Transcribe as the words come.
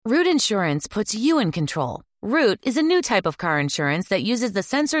Root Insurance puts you in control. Root is a new type of car insurance that uses the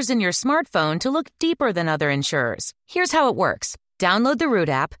sensors in your smartphone to look deeper than other insurers. Here's how it works. Download the Root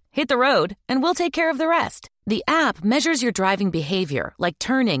app, hit the road, and we'll take care of the rest. The app measures your driving behavior, like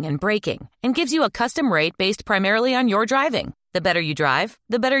turning and braking, and gives you a custom rate based primarily on your driving. The better you drive,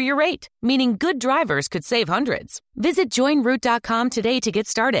 the better your rate, meaning good drivers could save hundreds. Visit joinroot.com today to get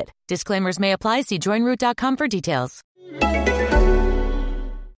started. Disclaimers may apply. See joinroot.com for details.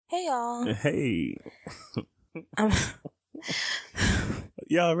 Hey, y'all. Hey.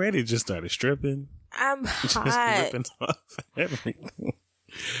 Y'all already just started stripping. I'm Just hot. ripping off everything. All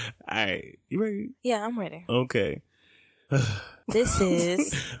right. You ready? Yeah, I'm ready. Okay. This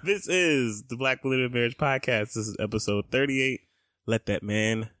is... This is the Black Millennial Marriage Podcast. This is episode 38. Let that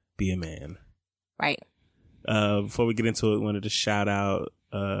man be a man. Right. Before we get into it, I wanted to shout out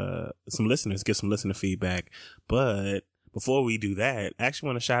some listeners, get some listener feedback. But before we do that, I actually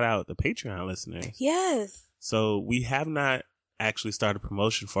want to shout out the Patreon listeners. Yes. So we have not actually started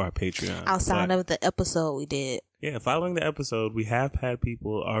promotion for our Patreon. Outside of the episode we did. Yeah, following the episode, we have had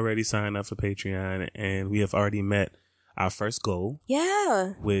people already sign up for Patreon, and we have already met our first goal.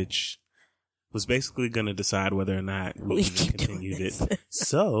 Yeah. Which was basically going to decide whether or not we keep continued doing it. this.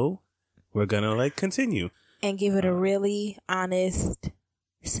 So we're going to continue. And give it a really honest,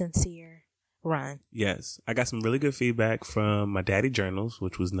 sincere run. Yes. I got some really good feedback from my daddy journals,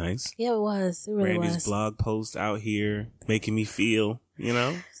 which was nice. Yeah, it was. It really Randy's was. blog post out here making me feel,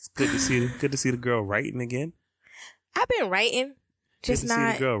 it's good to see the girl writing again. I've been writing. Just good to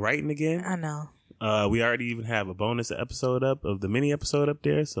not. see the girl writing again. I know. We already even have a bonus episode up of the mini episode up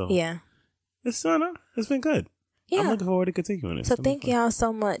there. So Yeah. it's been good. Yeah. I'm looking forward to continuing it. So thank y'all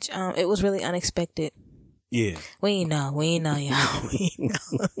so much. It was really unexpected. Yeah. We ain't know, y'all. We ain't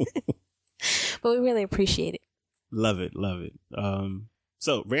know. But we really appreciate it. Love it.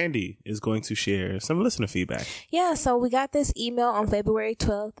 So Randy is going to share some listener feedback. Yeah, so we got this email on February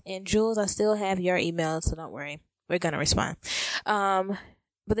 12th. And Jules, I still have your email, so don't worry. We're going to respond.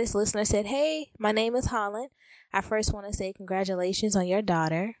 But this listener said, "Hey, my name is Holland. I first want to say congratulations on your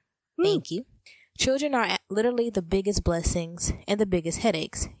daughter. Thank you. Children are literally the biggest blessings and the biggest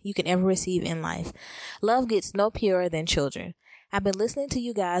headaches you can ever receive in life. Love gets no purer than children. I've been listening to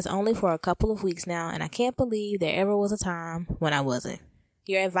you guys only for a couple of weeks now, and I can't believe there ever was a time when I wasn't.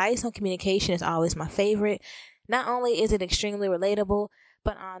 Your advice on communication is always my favorite. Not only is it extremely relatable,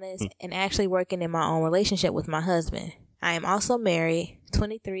 but honest and actually working in my own relationship with my husband. I am also married,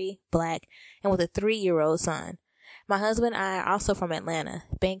 23, black, and with a 3-year-old son. My husband and I are also from Atlanta,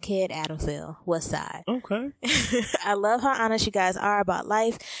 Bankhead, Adamsville, West Side. Okay. I love how honest you guys are about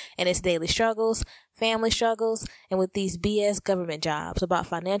life and its daily struggles, family struggles, and with these BS government jobs, about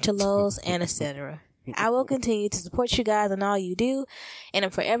financial lows and etc. I will continue to support you guys in all you do, and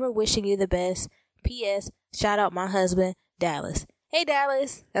I'm forever wishing you the best. P.S. Shout out my husband, Dallas. Hey,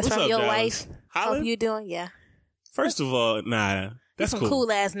 Dallas. That's What's from up, your Dallas? wife. Holland? Hope you doing? Yeah. First of all, nah, that's Some cool.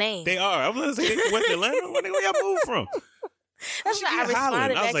 cool ass names. They are. I was going to say West Atlanta. Where y'all moved from? That's why I responded Holland.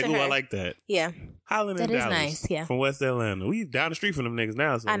 I back was like, to ooh, her. I like that. Yeah. Holland and That is Dallas. nice, yeah. From West Atlanta. We down the street from them niggas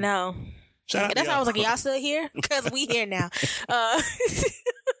now. So I know. Shout out to That's why I y'all. was like, y'all still here? Because we here now.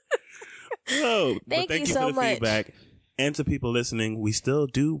 No, but Thank you you so for the much. feedback. And to people listening, we still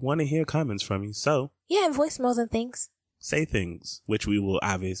do want to hear comments from you. So Yeah, and voicemails and things. say things, which we will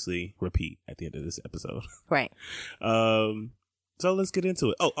obviously repeat at the end of this episode. Right. So let's get into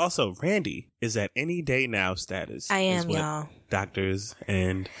it. Oh, also, Randy is at any day now status. I is am, what y'all. Doctors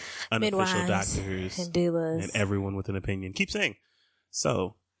and unofficial Midwives doctors and doulas. and everyone with an opinion keep saying.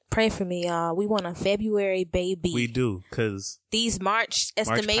 So Pray for me, y'all. We want a February baby. we do, because These March March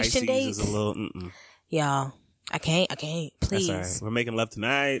estimation Pisces dates. is a little. Y'all, I can't. Please. That's all right. We're making love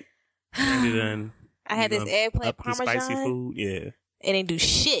tonight. Randy done. I had this eggplant up the parmesan. spicy food. Yeah. It didn't do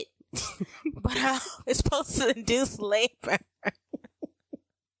shit. But it's supposed to induce labor.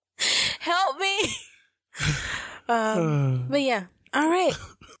 Help me. But yeah. All right.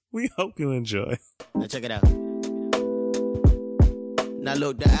 We hope you enjoy. Now check it out. Now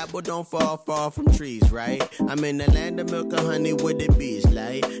look, the apple don't fall far from trees, right? I'm in the land of milk and honey with the bees,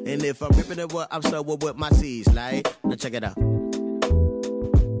 like. And if I'm ripping it up, I'm sowing with my seeds, like. Now check it out.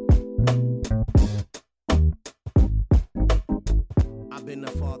 I've been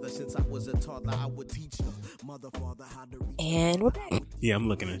a father since I was a toddler. I would teach her mother, father how to read. And we're back. Yeah, I'm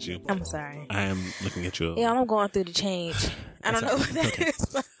looking at you. I'm sorry. I am looking at you. Yeah, I'm going through the change. I don't know what that Okay. is,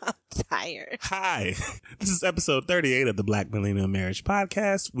 but I'm tired. Hi, this is episode 38 of the Black Millennial Marriage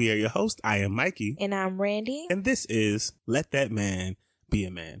Podcast. We are your host. I am Mikey. And I'm Randy. And this is Let That Man Be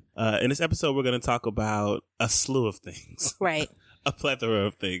a Man. In this episode, we're going to talk about a slew of things. Right. a plethora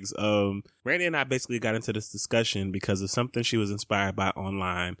of things. Randy and I basically got into this discussion because of something she was inspired by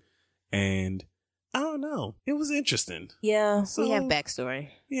online, and I don't know, it was interesting. Yeah, So, we have backstory.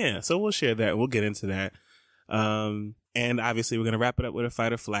 Yeah, so we'll share that. We'll get into that. And obviously we're going to wrap it up with a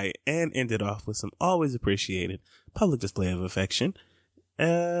fight or flight and end it off with some always appreciated public display of affection.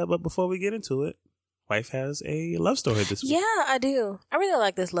 But before we get into it, wife has a love story this week. Yeah, I do. I really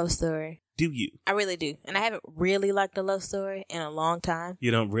like this love story. Do you? I really do. And I haven't really liked a love story in a long time.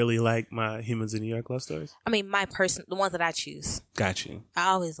 You don't really like my Humans in New York love stories? I mean, the ones that I choose. Got you. I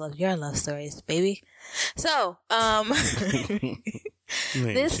always love your love stories, baby. So,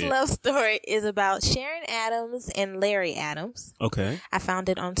 this love story is about Sharon Adams and Larry Adams. Okay. I found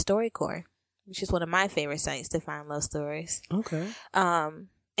it on StoryCorps, which is one of my favorite sites to find love stories. Okay. And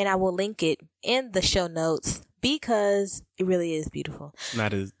I will link it in the show notes because it really is beautiful.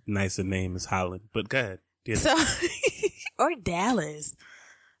 Not as nice a name as Holland, but go ahead. So, or Dallas.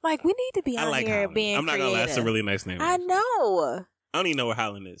 Like, we need to be out here Holland. being I'm not going to lie, that's a really nice name. I know. I don't even know where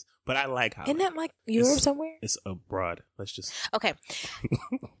Holland is, but I like Holland. Isn't that like Europe somewhere? It's abroad. Let's just... Okay.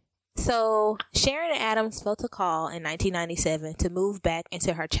 So, Sharon Adams felt a call in 1997 to move back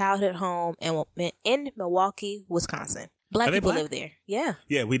into her childhood home in Milwaukee, Wisconsin. Black people live there. Yeah.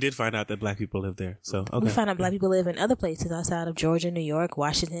 Yeah, we did find out that black people live there. So, okay. We found out black people live in other places outside of Georgia, New York,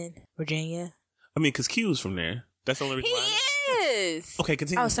 Washington, Virginia. I mean, because Q's from there. That's the only reason why. He is. Okay,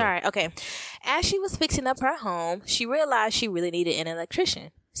 continue. Oh, sorry. Okay. As she was fixing up her home, she realized she really needed an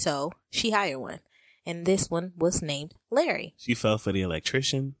electrician. So, she hired one. And this one was named Larry. She fell for the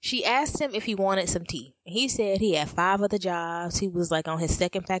electrician. She asked him if he wanted some tea. He said he had 5 other jobs. He was like on his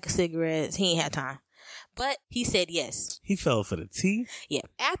second pack of cigarettes. He ain't had time. But he said yes. He fell for the tea? Yeah.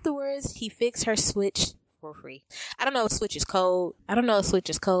 Afterwards, he fixed her switch for free. I don't know if switch is cold.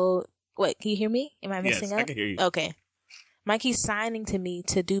 What, can you hear me? Am I messing up? I can hear you. Okay. Mikey's signing to me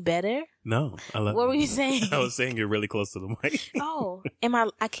to do better. No, I love What were you saying? I was saying you're really close to the mic. Oh,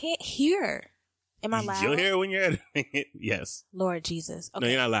 I can't hear. Am I loud? You'll hear it when you're editing it. Yes. Lord Jesus. Okay.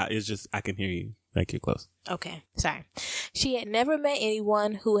 No, you're not loud. It's just I can hear you. Like you're close. Okay. Sorry. She had never met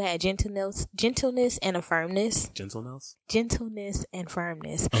anyone who had gentleness and a firmness. Gentleness? Gentleness and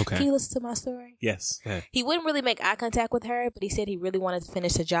firmness. Okay. Can you listen to my story? Yes. Yeah. He wouldn't really make eye contact with her, but he said he really wanted to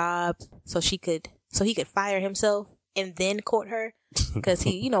finish the job so he could fire himself and then court her because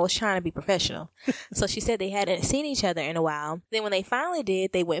he, was trying to be professional. So she said they hadn't seen each other in a while. Then when they finally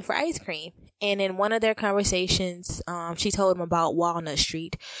did, they went for ice cream. And in one of their conversations, she told him about Walnut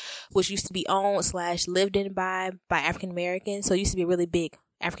Street, which used to be owned / lived in by African Americans. So it used to be a really big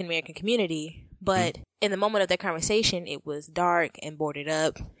African American community. But in the moment of their conversation, it was dark and boarded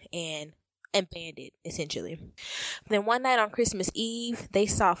up and abandoned, essentially. Then one night on Christmas Eve, they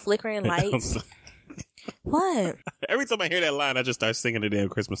saw flickering lights. What? Every time I hear that line, I just start singing the damn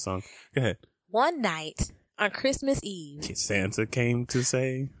Christmas song. Go ahead. One night on Christmas Eve, Santa came to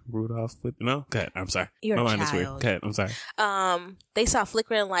say Rudolph with... No? Go ahead. I'm sorry. You're My a mind child. is weird. Go ahead. I'm sorry. They saw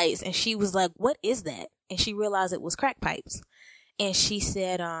flickering lights and she was like, what is that? And she realized it was crack pipes. And she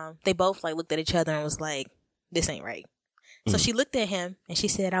said, they both looked at each other and was like, this ain't right. So she looked at him and she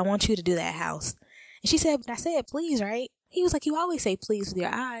said, I want you to do that house. And she said, but I said, please, right? He was like, you always say please with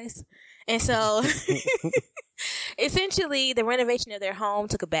your eyes. And so essentially the renovation of their home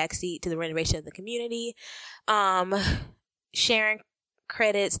took a backseat to the renovation of the community. Sharon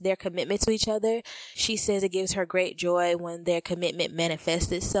credits their commitment to each other. She says it gives her great joy when their commitment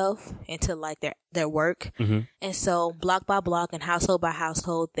manifests itself into their work. Mm-hmm. And so block by block and household by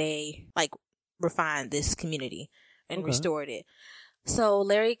household, they refined this community and restored it. So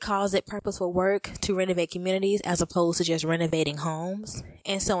Larry calls it purposeful work to renovate communities as opposed to just renovating homes.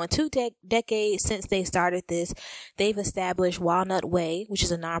 And so in 2 decades since they started this, they've established Walnut Way, which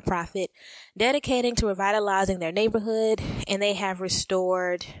is a nonprofit dedicating to revitalizing their neighborhood. And they have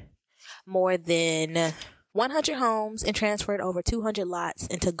restored more than 100 homes and transferred over 200 lots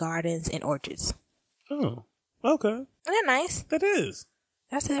into gardens and orchards. Oh, okay. Isn't that nice? That is.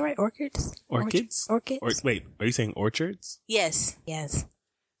 Did I say that right? Orchids? Orchids? Orchids? Wait, are you saying orchards? Yes.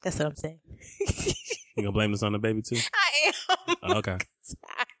 That's what I'm saying. You gonna blame this on the baby too? I am. Oh, okay.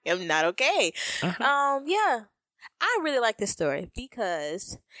 I am not okay. Uh-huh. Yeah. I really like this story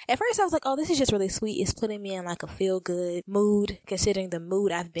because at first I was like, oh, this is just really sweet. It's putting me in a feel good mood considering the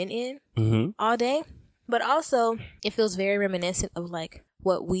mood I've been in all day. But also it feels very reminiscent of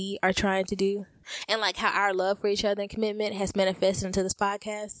what we are trying to do and how our love for each other and commitment has manifested into this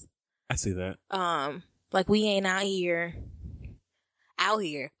podcast. I see that. We ain't out here.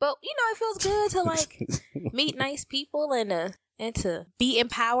 But it feels good to meet nice people and and to be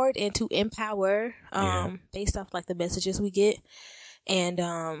empowered and to empower, based off like the messages we get, and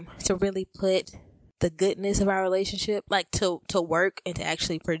to really put the goodness of our relationship like to work and to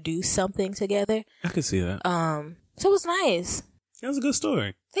actually produce something together. I could see that. So it was nice. That was a good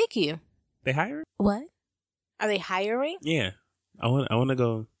story. Thank you. They hired? What? Are they hiring? Yeah. I want to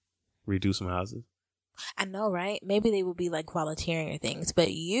go redo some houses. I know, right? Maybe they would be like volunteering or things,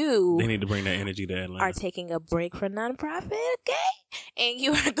 but you they need to bring that energy to Atlanta. Are taking a break for nonprofit, okay? And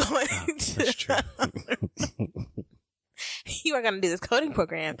you are going to that's true. you are going to do this coding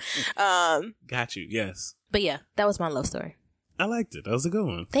program. Got you. Yes. But yeah, that was my love story. I liked it. That was a good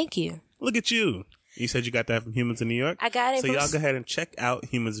one. Thank you. Look at you. You said you got that from Humans of New York? I got it so y'all go ahead and check out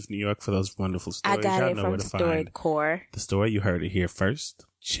Humans of New York for those wonderful stories. I got y'all it know from where to StoryCorps. find the story. You heard it here first.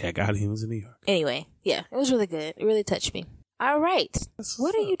 Check out Humans of New York. Anyway, yeah, it was really good. It really touched me. All right.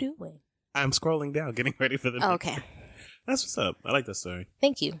 What are you doing? I'm scrolling down, getting ready for the next. Okay. That's what's up. I like that story.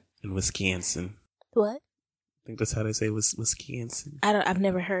 Thank you. In Wisconsin. What? I think that's how they say Wisconsin. I've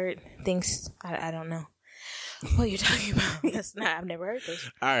never heard things. I don't know what you're talking about. That's not. I've never heard this.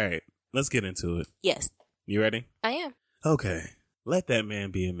 All right. Let's get into it. Yes. You ready? I am. Okay. Let that man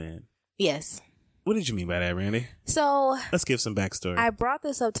be a man. Yes. What did you mean by that, Randy? So let's give some backstory. I brought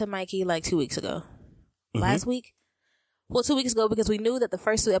this up to Mikey like 2 weeks ago. Last week? Well, 2 weeks ago, because we knew that the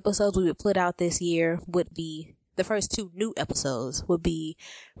first 2 episodes we would put out this year would be, the first 2 new episodes would be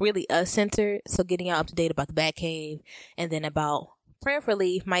really us-centered. So getting y'all up to date about the Batcave, and then about,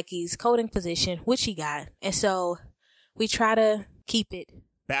 prayerfully, Mikey's coding position, which he got. And so we try to keep it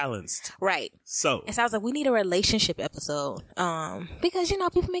balanced. Right. So I was like, we need a relationship episode. Because,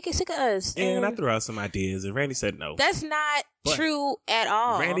 people make it sick of us. And I threw out some ideas, and Randy said no. That's not true at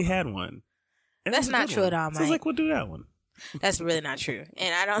all. Randy had one. That's not true at all, Mike. So I was like, we'll do that one. That's really not true.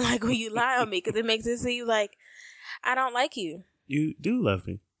 And I don't like when you lie on me, because it makes it seem like I don't like you. You do love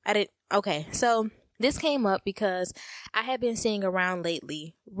me. Okay, so this came up because I have been seeing around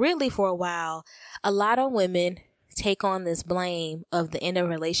lately, really for a while, a lot of women take on this blame of the end of a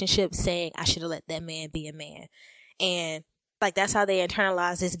relationship, saying, I should have let that man be a man. And like, that's how they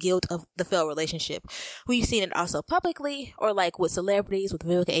internalize this guilt of the failed relationship. We've seen it also publicly, or like with celebrities, with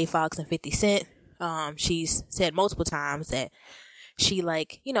Vivica A. Fox and 50 Cent. She's said multiple times that she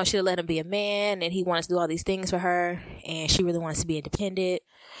should have let him be a man, and he wants to do all these things for her, and she really wants to be independent,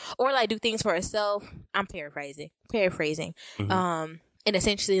 or like do things for herself. I'm paraphrasing. And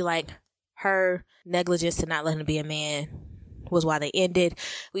essentially, like, her negligence to not let him be a man was why they ended.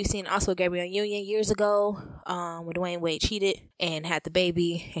 We've seen also Gabrielle Union years ago, when Dwayne Wade cheated and had the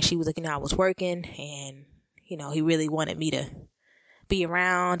baby, and she was like, I was working, and he really wanted me to be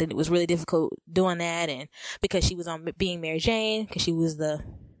around, and it was really difficult doing that, and because she was on Being Mary Jane, because she was the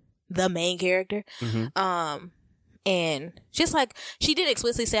main character. And just like, she did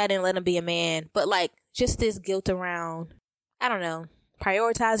explicitly say I didn't let him be a man, but like, just this guilt around, I don't know,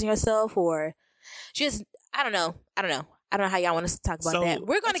 prioritizing yourself, or just, I don't know how y'all want us to talk about that.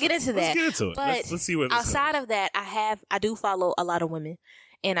 We're going to get into that. Let's get into it. But let's see what outside of that, I do follow a lot of women,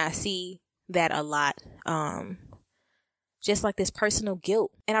 and I see that a lot. Just like this personal guilt.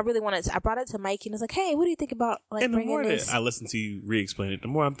 And I brought it to Mikey, and I was like, hey, what do you think about like and the bringing more this? that I listen to you re-explain it, the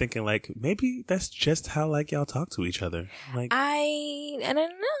more I'm thinking like, maybe that's just how like y'all talk to each other. Like, I don't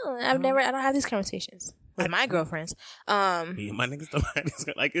know. I don't have these conversations with my girlfriends. Me and my niggas don't have these,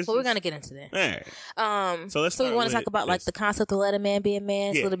 like, it's we're gonna get into that. All right. So we want to talk about like the concept of let a man be a man.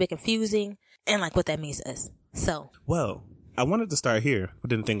 It's Yeah. a little bit confusing, and like what that means to us. So, well, I wanted to start here. I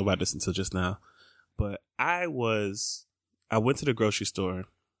didn't think about this until just now, but I went to the grocery store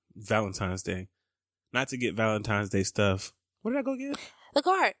Valentine's Day, not to get Valentine's Day stuff. What did I go get? the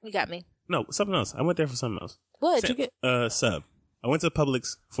card you got me. No, something else. I went there for something else. What did you get? Sub. I went to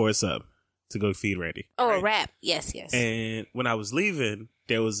Publix for a sub to go feed Randy. Oh, right? a wrap. Yes. And when I was leaving,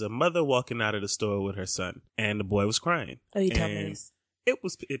 there was a mother walking out of the store with her son, and the boy was crying. Oh, you told me this.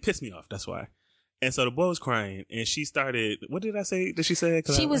 It pissed me off. That's why. And so the boy was crying, and she started. What did I say? Did she say?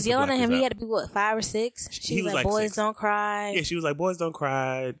 She was yelling at him. He had to be what, 5 or 6? She was like, "Boys 6. don't cry." Yeah, she was like, "Boys don't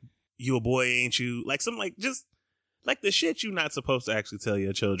cry. You a boy, ain't you?" Like some just like the shit you're not supposed to actually tell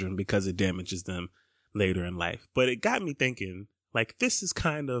your children because it damages them later in life. But it got me thinking, like, this is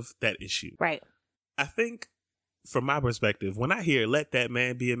kind of that issue, Right. I think, from my perspective, when I hear "let that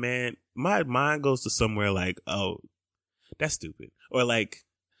man be a man," my mind goes to somewhere like, "Oh, that's stupid," or like,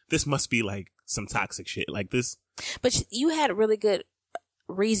 "This must be like some toxic shit," like this. But you had really good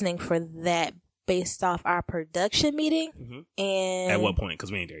reasoning for that based off our production meeting. Mm-hmm. And At what point?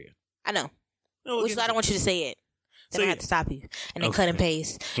 Because we ain't there yet. I know. No, we'll Which is why I don't want you to say it. Then So I have to stop you and then Okay. cut and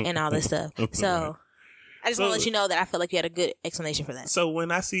paste and all this stuff. So I just want to let you know that I feel like you had a good explanation for that. So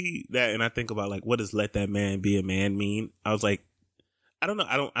when I see that and I think about like, what does let that man be a man mean? I was like, I don't know.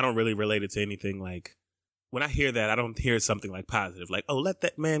 I don't really relate it to anything. Like when I hear that, I don't hear something like positive. Like, oh, let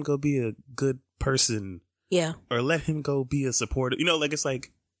that man go be a good person. Yeah. Or let him go be a supporter. You know, like it's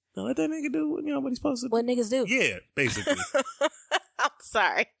like, no, let that nigga do what he's supposed to do. What niggas do. Yeah, basically. I'm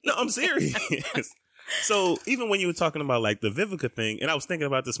sorry. No, I'm serious. So even when you were talking about like the Vivica thing, and I was thinking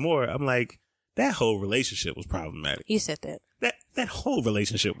about this more, I'm like, that whole relationship was problematic. You said that. That whole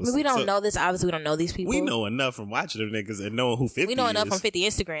relationship was. I mean, we don't know this. Obviously, we don't know these people. We know enough from watching them niggas and knowing who 50 is. We know enough from 50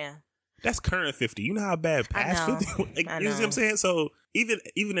 Instagram. That's current 50. You know how bad past 50? Like, I you know know what I'm saying? So even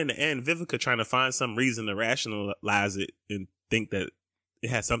in the end, Vivica trying to find some reason to rationalize it and think that it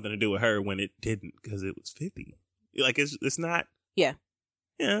had something to do with her when it didn't, because it was 50. Like it's not. Yeah.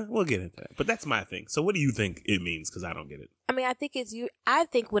 Yeah, we'll get into that. But that's my thing. So what do you think it means? Because I don't get it. I mean, I think I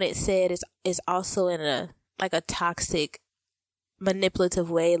think when it's said is also in a toxic,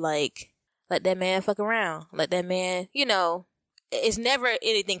 manipulative way. Like, let that man fuck around. Let that man, it's never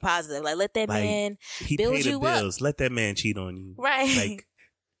anything positive. Like, let that man build you up. Let that man cheat on you. Right. Like,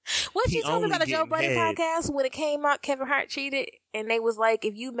 what you talking about the Joe Budden podcast when it came out? Kevin Hart cheated, and they was like,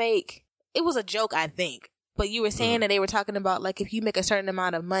 it was a joke, I think. But you were saying that they were talking about, like, if you make a certain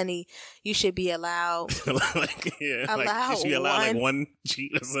amount of money, you should be allowed. You should allow like one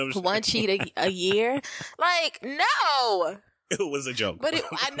cheat or something. One cheat a year. Like, no. It was a joke. But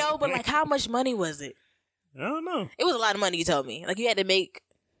I know, but like, how much money was it? I don't know. It was a lot of money, you told me. Like, you had to make,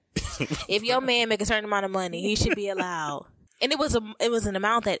 if your man make a certain amount of money, he should be allowed. And it was an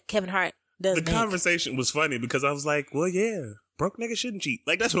amount that Kevin Hart does make. The conversation was funny because I was like, well, yeah. Broke niggas shouldn't cheat.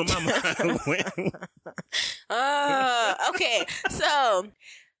 Like, that's what my mind went. Okay. So,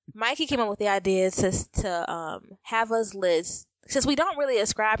 Mikey came up with the idea to have us list, since we don't really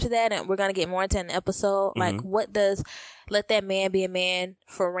ascribe to that, and we're going to get more into an episode, like, what does let that man be a man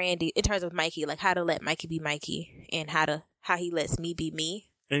for Randy, in terms of Mikey, like, how to let Mikey be Mikey, and how he lets me be me.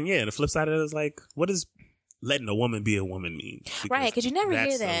 And yeah, the flip side of it is like, what does letting a woman be a woman mean? Right, because you never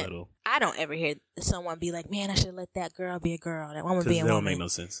hear that. I don't ever hear someone be like, man, I should let that girl be a girl, that woman be a woman. That don't make no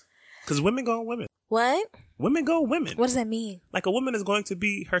sense. Because women go on women. What? Women go on women. What does that mean? Like, a woman is going to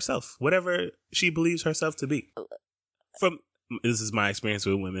be herself, whatever she believes herself to be. This is my experience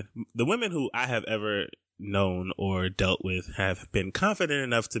with women. The women who I have ever known or dealt with have been confident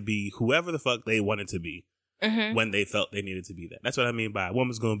enough to be whoever the fuck they wanted to be when they felt they needed to be that. That's what I mean by a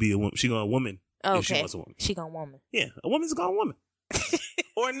woman's going to be a woman. She's going to woman. Okay. If she wants a woman. She gonna woman. Yeah. A woman's gonna woman.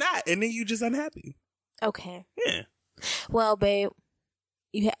 Or not. And then you just unhappy. Okay. Yeah. Well, babe,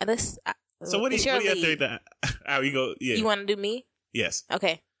 you had this. So what do you think how you go? Yeah. You want to do me? Yes.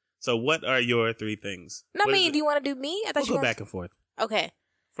 Okay. So what are your 3 things? No, do you want to do me? I thought we'll go back and forth. Okay.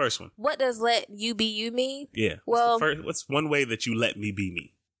 First one. What does let you be you mean? Yeah. Well, what's one way that you let me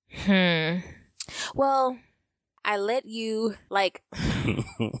be me? Well, I let you, like, I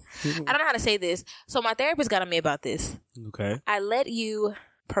don't know how to say this. So my therapist got on me about this. Okay. I let you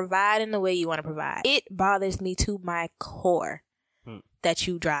provide in the way you want to provide. It bothers me to my core that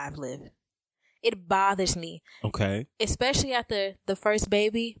you drive, Liv. It bothers me. Okay. Especially after the first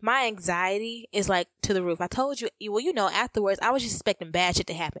baby. My anxiety is like to the roof. I told you, afterwards, I was just expecting bad shit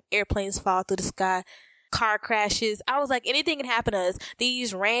to happen. Airplanes fall through the sky, car crashes. I was like, anything can happen to us.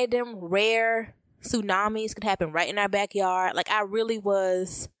 These random, rare tsunamis could happen right in our backyard. Like, I really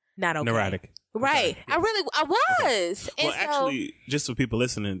was not okay. Neurotic. Right. Okay. Yes. I was. Okay. Well, actually, just for people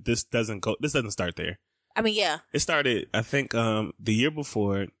listening, this doesn't start there. I mean, yeah. It started, I think, the year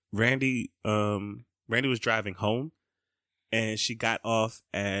before. Randy was driving home, and she got off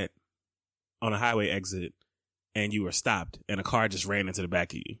on a highway exit, and you were stopped, and a car just ran into the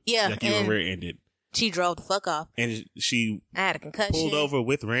back of you. Yeah. Like you were rear-ended. She drove the fuck off. And I had a concussion. Pulled over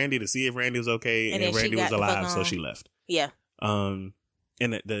with Randy to see if Randy was okay, and Randy was alive, so she left. Yeah. And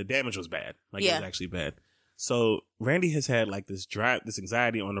the damage was bad. Like, it was actually bad. So Randy has had like this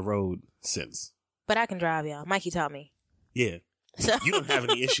anxiety on the road since. But I can drive, y'all. Mikey taught me. Yeah. So you don't have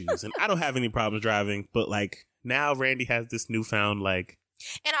any issues, and I don't have any problems driving, but like now Randy has this newfound like.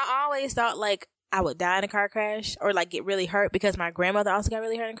 And I always thought like I would die in a car crash or like get really hurt because my grandmother also got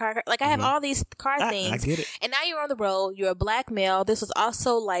really hurt in a car crash. Like I have all these car things. I get it. And now you're on the road. You're a black male. This was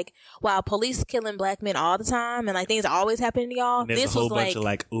also like, wow, police killing black men all the time and like things are always happening to y'all. And there's this a whole was bunch of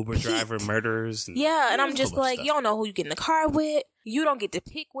like Uber driver murders. And I'm just like, you don't know who you get in the car with. You don't get to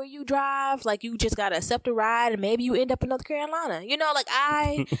pick where you drive. Like you just gotta accept a ride and maybe you end up in North Carolina. You know, like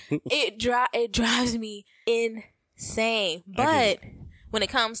it drives me insane. But when it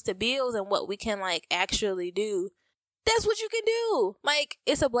comes to bills and what we can like actually do, that's what you can do. Like,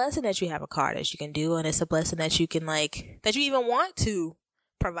 it's a blessing that you have a car that you can do, and it's a blessing that you can, like, that you even want to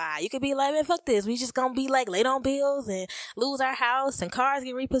provide. You could be like, man, fuck this. We just gonna be like late on bills and lose our house and cars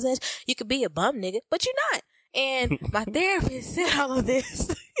get repossessed. You could be a bum nigga, but you're not. And my therapist said all of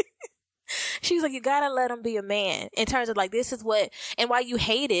this. She was like, you gotta let him be a man in terms of like, this is what, and while you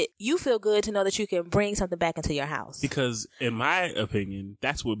hate it, you feel good to know that you can bring something back into your house. Because in my opinion,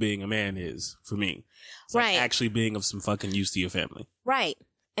 that's what being a man is for me. It's like actually being of some fucking use to your family. Right.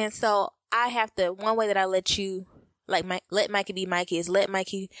 And so I have to, one way that I let you, like, let Mikey be Mikey is let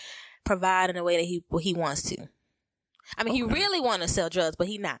Mikey provide in a way that he wants to. I mean, he really want to sell drugs, but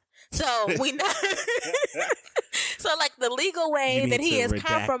he not. So we not. So like the legal way that he is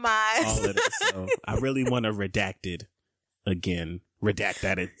compromised. All of this. So I really want to redact it again. Redact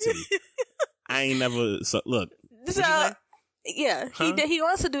that it too. I ain't never. So look. So yeah, he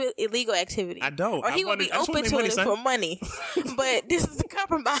wants to do illegal activity. I don't. Or he will be open to it for money. But this is a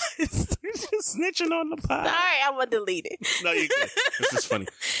compromise. You're just snitching on the pod. Sorry, I'm gonna delete it. No, you good. This is funny.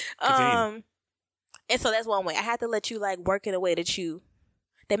 Continue. And so that's one way. I have to let you like work in a way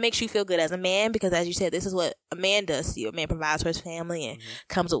that makes you feel good as a man, because as you said, this is what a man does to you. A man provides for his family and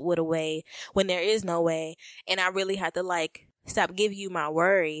comes up with a way when there is no way. And I really have to like stop giving you my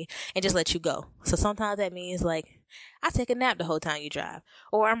worry and just let you go. So sometimes that means like I take a nap the whole time you drive,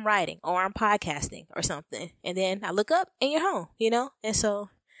 or I'm writing, or I'm podcasting or something. And then I look up and you're home, you know? And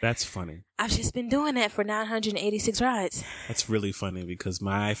so that's funny. I've just been doing that for 986 rides. That's really funny because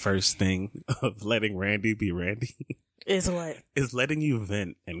my first thing of letting Randy be Randy is what? Is letting you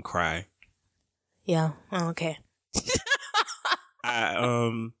vent and cry. Yeah. Oh, okay. I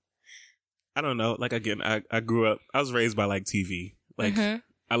don't know. Like again, I grew up, I was raised by like TV. Like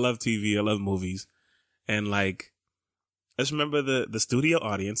I love TV, I love movies. And like I just remember the studio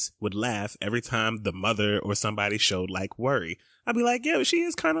audience would laugh every time the mother or somebody showed like worry. I'd be like, yeah, she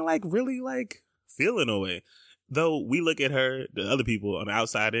is kind of like really like feeling a way. Though we look at her, the other people on the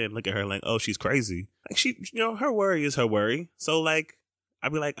outside in look at her like, oh, she's crazy. Like she, you know, her worry is her worry. So like,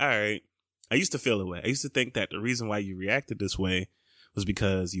 I'd be like, all right. I used to feel a way. I used to think that the reason why you reacted this way was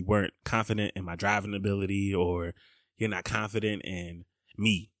because you weren't confident in my driving ability, or you're not confident in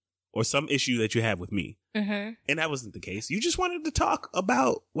me, or some issue that you have with me. And that wasn't the case. You just wanted to talk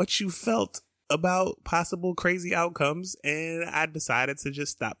about what you felt about possible crazy outcomes, and I decided to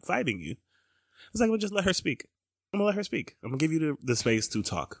just stop fighting you. It's like, well, just let her speak. I'm gonna let her speak. I'm gonna give you the space to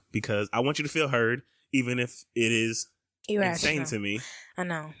talk because I want you to feel heard, even if it is irrational. Insane to me. I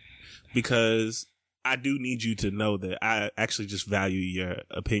know. Because I do need you to know that I actually just value your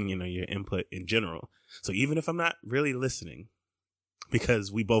opinion or your input in general. So even if I'm not really listening,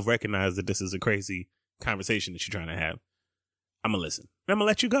 because we both recognize that this is a crazy conversation that you're trying to have, I'm gonna listen. And I'm gonna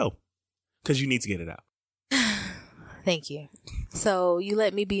let you go because you need to get it out. Thank you. So you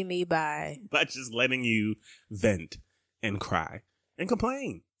let me be me by just letting you vent and cry and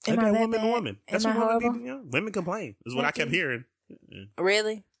complain. Like that woman. That's what women do. You know? Women complain. Is what I kept hearing.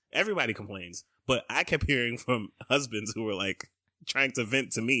 Really? Everybody complains, but I kept hearing from husbands who were like trying to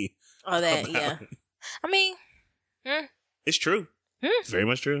vent to me. Oh, that yeah. I mean, it's true. It's very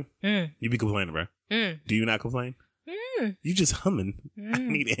much true. You be complaining, bro. Do you not complain? You just humming. I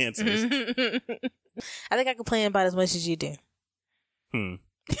need answers. I think I complain about as much as you do.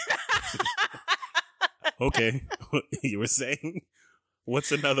 Okay. You were saying,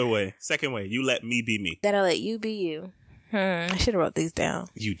 what's another way? Second way, you let me be me. That I let you be you. I should have wrote these down.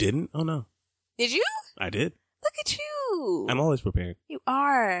 You didn't? Oh, no. Did you? I did. Look at you. I'm always prepared. You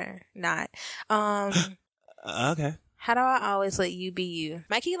are not. Okay. How do I always let you be you?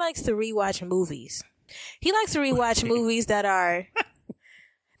 Mikey likes to rewatch movies. He likes to rewatch movies that are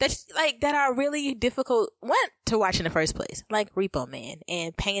really difficult to watch in the first place, like Repo Man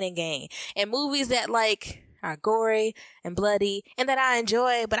and Pain and Gain, and movies that like are gory and bloody and that I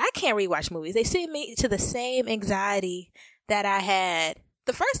enjoy, but I can't rewatch movies. They send me to the same anxiety that I had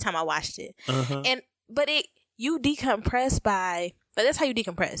the first time I watched it. You decompress by, but that's how you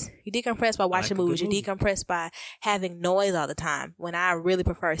decompress. You decompress by watching movies. You decompress by having noise all the time, when I really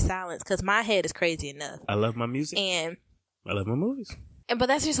prefer silence because my head is crazy enough. I love my music. And I love my movies. But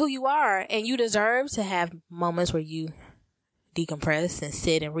that's just who you are. And you deserve to have moments where you decompress and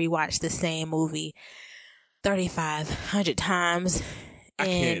sit and rewatch the same movie 3,500 times. I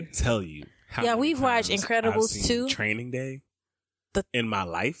can't tell you how many we've watched Incredibles 2. Training Day in my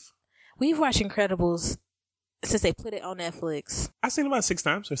life. We've watched Incredibles since they put it on Netflix. I've seen it about 6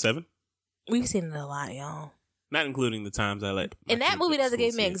 times or 7. We've seen it a lot, y'all. Not including the times I let. And that movie doesn't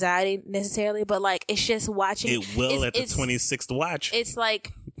give me anxiety necessarily, but like it's just watching. It will at the 26th watch. It's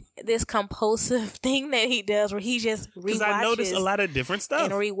like this compulsive thing that he does where he just rewatches. Because I notice a lot of different stuff.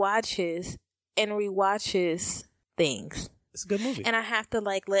 And rewatches things. It's a good movie. And I have to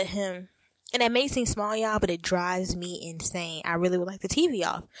like let him, and it may seem small, y'all, but it drives me insane. I really would like the TV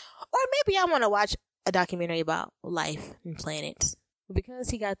off. Or maybe I want to watch a documentary about life and planets. Because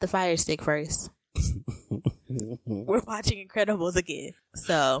he got the Fire Stick first. We're watching Incredibles again.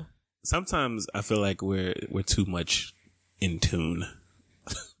 So sometimes I feel like we're too much in tune.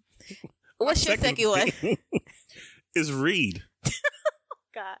 What's your second one? Is read.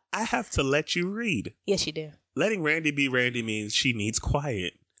 God. I have to let you read. Yes, you do. Letting Randy be Randy means she needs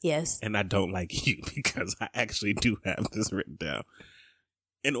quiet. Yes. And I don't like you because I actually do have this written down.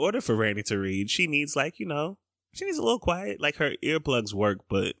 In order for Randy to read, she needs like, she needs a little quiet. Like her earplugs work,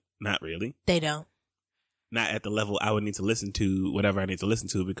 but not really. They don't. Not at the level I would need to listen to whatever I need to listen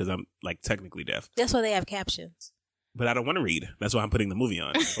to because I'm like technically deaf. That's why they have captions. But I don't want to read. That's why I'm putting the movie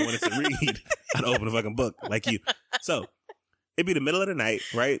on. If I wanted to read, I'd open a fucking book like you. So it'd be the middle of the night,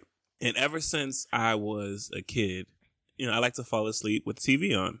 right? And ever since I was a kid, I like to fall asleep with the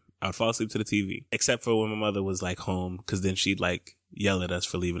TV on. I would fall asleep to the TV, except for when my mother was like home, because then she'd like yell at us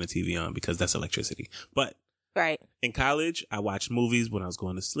for leaving the TV on because that's electricity. But right in college, I watched movies when I was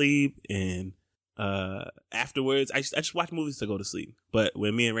going to sleep, and afterwards, I just watched movies to go to sleep. But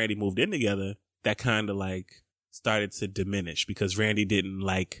when me and Randy moved in together, that kind of like started to diminish because Randy didn't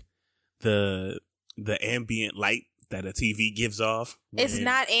like the ambient light that a TV gives off. It's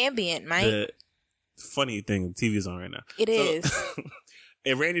not ambient, Mike. The funny thing, the TV's on right now. It is.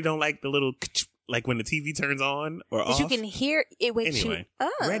 And Randy don't like the little, like when the TV turns on or off. You can hear it wakes you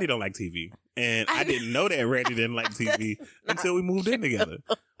up. Randy don't like TV. And I didn't know that Randy didn't like TV until we moved in together.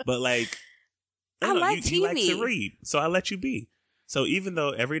 But like, I like TV. You like to read. So I let you be. So even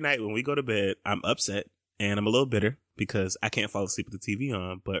though every night when we go to bed, I'm upset and I'm a little bitter because I can't fall asleep with the TV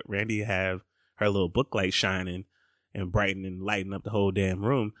on, but Randy have her little book light shining and brightening and lighting up the whole damn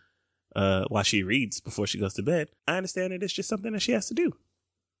room while she reads before she goes to bed. I understand that it's just something that she has to do.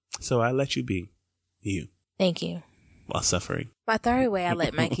 So I let you be you. Thank you. While suffering. My third way, I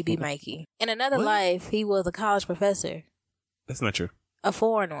let Mikey be Mikey. In another life, he was a college professor. That's not true. A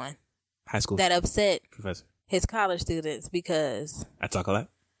foreign one. High school. That upset professor. His college students because I talk a lot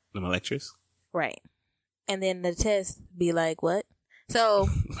in my lectures. Right. And then the test be like, what? So,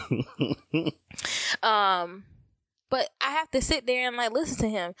 but I have to sit there and like listen to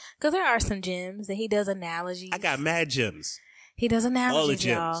him because there are some gems and he does analogies. I got mad gems. He does analogies, all the gems.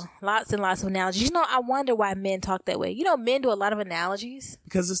 Y'all. Lots and lots of analogies. I wonder why men talk that way. Men do a lot of analogies.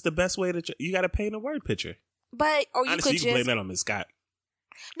 Because it's the best way to, you got to paint a word picture. But, or you honestly, could you can blame that on Miss Scott.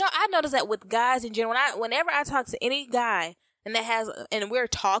 No, I noticed that with guys in general. Whenever I talk to any guy and we're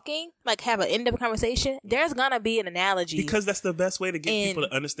talking, like have an in-depth conversation, there's gonna be an analogy. Because that's the best way to get people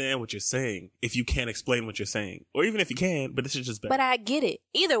to understand what you're saying if you can't explain what you're saying. Or even if you can, but this is just better. But I get it.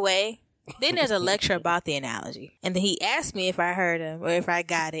 Either way, then there's a lecture about the analogy. And then he asked me if I heard him or if I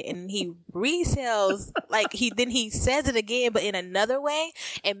got it. And he resells, then he says it again, but in another way.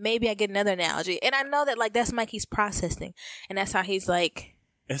 And maybe I get another analogy. And I know that that's Mikey's processing. And that's how he's like...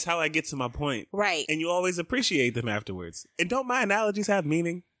 That's how I get to my point. Right. And you always appreciate them afterwards. And don't my analogies have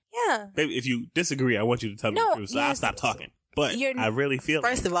meaning? Yeah. Baby, if you disagree, I want you to tell me the truth. So I'll stop talking. But I really feel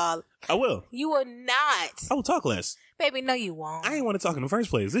First of all, I will. You will not. I will talk less. Baby, no, you won't. I ain't want to talk in the first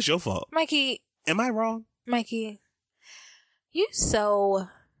place. This is your fault. Mikey. Am I wrong? Mikey, you so...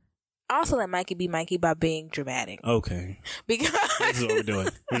 I also let Mikey be Mikey by being dramatic. Okay. Because... This is what we're doing.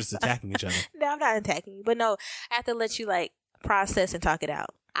 We're just attacking each other. No, I'm not attacking you. But no, I have to let you process and talk it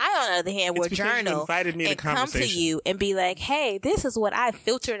out. I, on the other hand, will journal and come to you and be like, hey, this is what I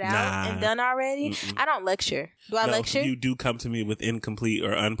filtered out and done already. Mm-mm. I don't lecture. Do I lecture? You do come to me with incomplete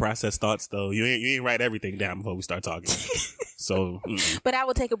or unprocessed thoughts, though. You ain't write everything down before we start talking. So, but I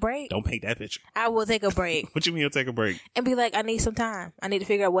will take a break. Don't paint that picture. I will take a break. What you mean you'll take a break? And be like, I need some time. I need to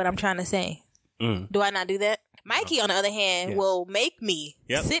figure out what I'm trying to say. Do I not do that? Mikey, on the other hand, will make me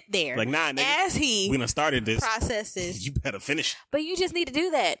sit there. Like, nah, nigga, as he we done started this. Processes. You better finish. But you just need to do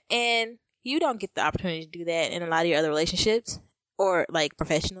that. And you don't get the opportunity to do that in a lot of your other relationships or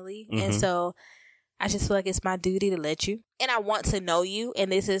professionally. Mm-hmm. And so I just feel like it's my duty to let you. And I want to know you.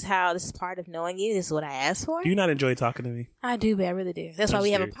 And this is part of knowing you. This is what I asked for. Do you not enjoy talking to me? I do, but I really do. That's why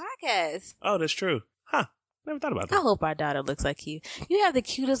we have a podcast. Oh, that's true. Huh. Never thought about that. I hope our daughter looks like you. You have the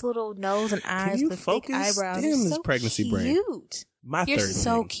cutest little nose and eyes with thick eyebrows. Damn, this pregnancy brain. You're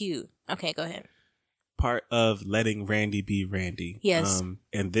so cute. Okay, go ahead. Part of letting Randy be Randy. Yes.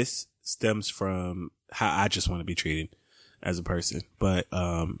 And this stems from how I just want to be treated as a person, but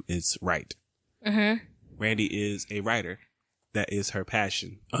it's right. Mm-hmm. Randy is a writer, that is her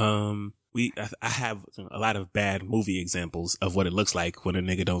passion. I have a lot of bad movie examples of what it looks like when a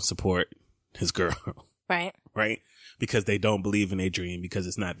nigga don't support his girl. Right. Right? Because they don't believe in their dream because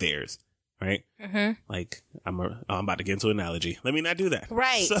it's not theirs. Right? Mm-hmm. Like, I'm about to get into an analogy. Let me not do that.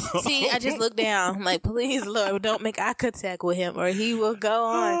 Right. So, see, I just looked down. Like, please, Lord, don't make eye contact with him or he will go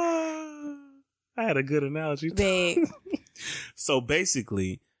on. I had a good analogy. Big. So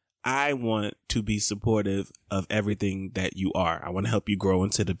basically, I want to be supportive of everything that you are. I want to help you grow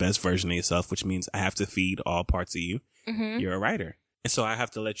into the best version of yourself, which means I have to feed all parts of you. Mm-hmm. You're a writer. And so I have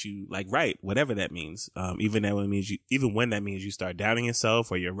to let you like write, whatever that means. Even when that means you start doubting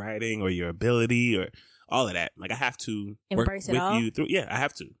yourself or your writing or your ability or all of that. Like I have to embrace work it all? with you through. Yeah, I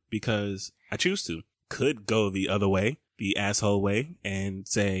have to because I choose to. Could go the other way, the asshole way and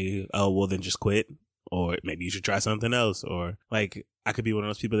say, oh, well then just quit. Or maybe you should try something else. Or like, I could be one of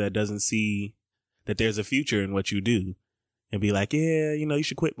those people that doesn't see that there's a future in what you do and be like, yeah, you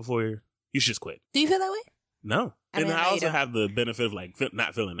should quit before you should just quit. Do you feel that way? No. I mean, I also have the benefit of like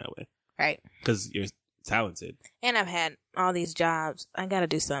not feeling that way. Right. Because you're talented. And I've had all these jobs. I got to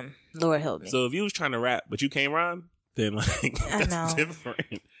do something. Lord help me. So if you was trying to rap, but you can't rhyme, then like, that's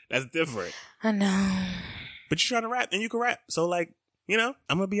different. That's different. I know. But you're trying to rap and you can rap. So like, I'm going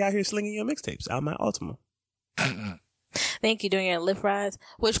to be out here slinging your mixtapes out my Altima. Thank you during your Lyft rides,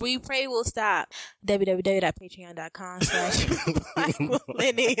 which we pray will stop.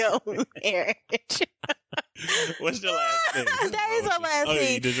 www.patreon.com/millennial-marriage. What's your last thing? That is our last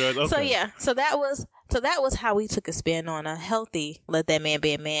thing. You did yours? Okay. So yeah, so that was how we took a spin on a healthy let that man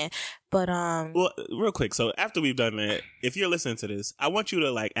be a man. But well, real quick. So after we've done that, if you're listening to this, I want you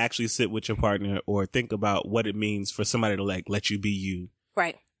to like actually sit with your partner or think about what it means for somebody to like let you be you.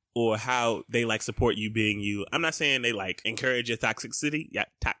 Right. Or how they like support you being you. I'm not saying they like encourage your toxicity. Yeah,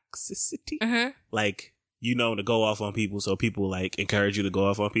 toxicity. Mm-hmm. Like, to go off on people. So people like encourage you to go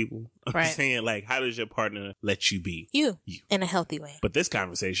off on people. I'm saying like, how does your partner let you be you in a healthy way? But this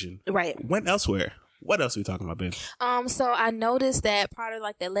conversation went elsewhere. What else are we talking about, Ben? So I noticed that part of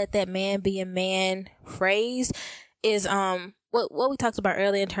like that let that man be a man phrase is what we talked about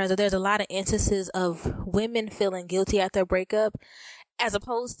earlier in terms of there's a lot of instances of women feeling guilty after a breakup as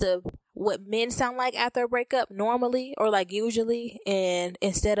opposed to what men sound like after a breakup normally or like usually. And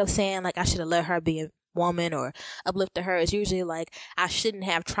instead of saying like I should have let her be a woman or uplifted her, it's usually like I shouldn't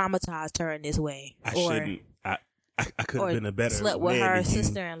have traumatized her in this way. I could have been a better slept with her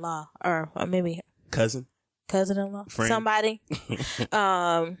sister-in-law or maybe cousin-in-law, friend. Somebody.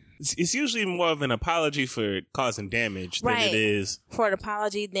 It's usually more of an apology for causing damage than it is for an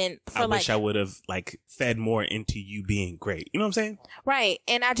apology. Then for I wish I would have like fed more into you being great. You know what I'm saying? Right.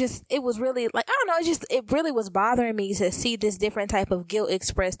 And it was really like, I don't know. It really was bothering me to see this different type of guilt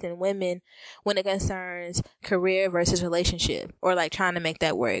expressed in women when it concerns career versus relationship or like trying to make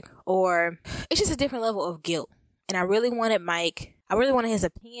that work, or it's just a different level of guilt. And I really wanted his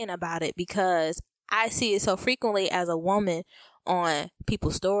opinion about it because I see it so frequently as a woman on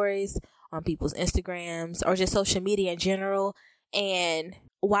people's stories, on people's Instagrams, or just social media in general, and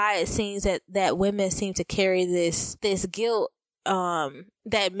why it seems that women seem to carry this guilt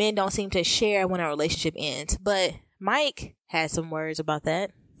that men don't seem to share when a relationship ends. But Mike had some words about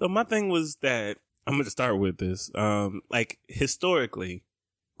that. So my thing was that I'm going to start with this. Like historically,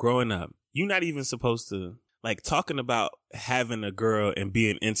 growing up, you're not even supposed to like talking about having a girl and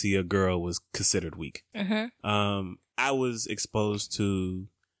being into your girl was considered weak. Mm-hmm. I was exposed to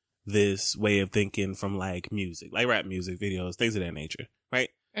this way of thinking from like music, like rap music, videos, things of that nature, right?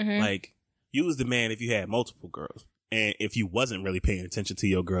 Mm-hmm. Like you was the man if you had multiple girls. And if you wasn't really paying attention to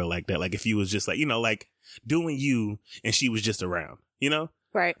your girl like that, like if you was just like, like doing you and she was just around,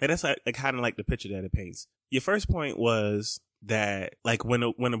 Right. And that's like kind of like the picture that it paints. Your first point was that like when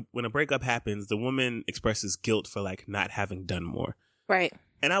a breakup happens, the woman expresses guilt for like not having done more. Right.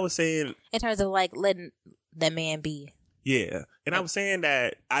 And I was saying in terms of like letting that man be. Yeah. And I was saying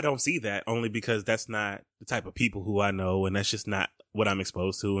that I don't see that only because that's not the type of people who I know and that's just not what I'm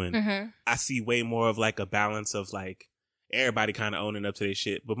exposed to. And I see way more of like a balance of like everybody kind of owning up to their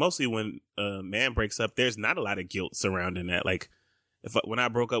shit. But mostly when a man breaks up, there's not a lot of guilt surrounding that. Like when I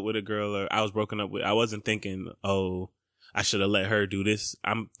broke up with a girl or I was broken up with, I wasn't thinking, oh, I should have let her do this.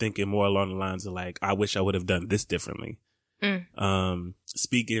 I'm thinking more along the lines of like, I wish I would have done this differently.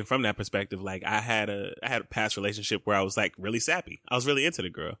 Speaking from that perspective, like I had a past relationship where I was like really sappy. I was really into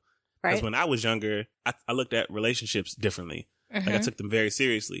the girl. Right. Because when I was younger, I looked at relationships differently. Like I took them very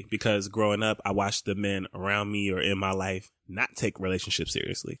seriously because growing up, I watched the men around me or in my life not take relationships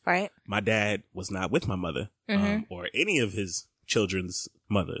seriously. Right. My dad was not with my mother or any of his children's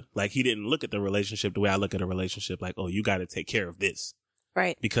mother. Like, he didn't look at the relationship the way I look at a relationship, like, oh, you got to take care of this.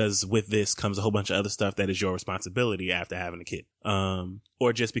 Right. Because with this comes a whole bunch of other stuff that is your responsibility after having a kid.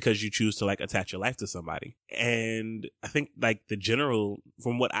 Or just because you choose to like attach your life to somebody. And I think like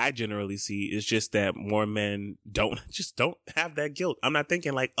from what I generally see is just that more men don't have that guilt. I'm not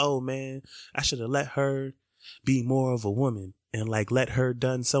thinking like, oh man, I should have let her be more of a woman and like let her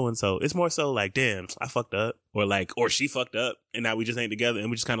done so and so. It's more so like, damn, I fucked up, or she fucked up and now we just ain't together and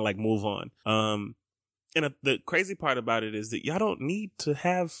we just kind of like move on. And the crazy part about it is that y'all don't need to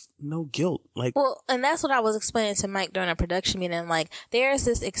have no guilt. Like, well, and that's what I was explaining to Mike during a production meeting. Like, there's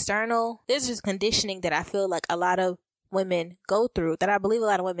this conditioning that I feel like a lot of women go through, that I believe a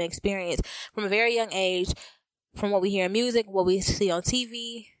lot of women experience from a very young age, from what we hear in music, what we see on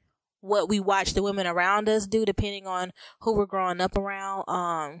TV, what we watch the women around us do, depending on who we're growing up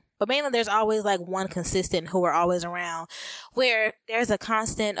around. But mainly there's always like one consistent who we're always around, where there's a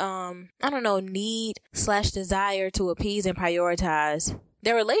constant, need / desire to appease and prioritize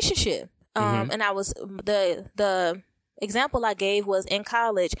their relationship. And I was, the example I gave was in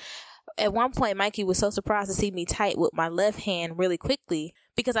college. At one point, Mikey was so surprised to see me type with my left hand really quickly,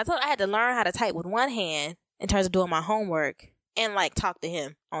 because I thought I had to learn how to type with one hand in terms of doing my homework and like talk to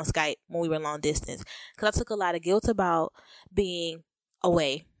him on Skype when we were long distance, because I took a lot of guilt about being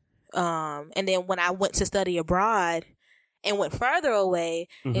away. And then when I went to study abroad and went further away,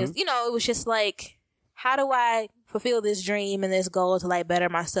 it was just like, how do I fulfill this dream and this goal to like better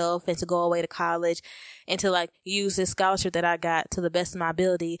myself and to go away to college and to like use this scholarship that I got to the best of my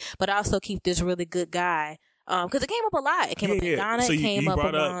ability, but also keep this really good guy. Cause it came up a lot. It came up in Ghana. So it came up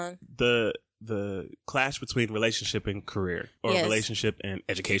among the clash between relationship and career, or relationship and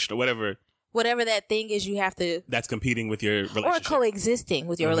education, or whatever that thing is you have to, that's competing with your relationship, or coexisting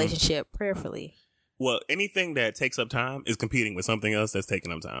with your relationship prayerfully. Well, anything that takes up time is competing with something else that's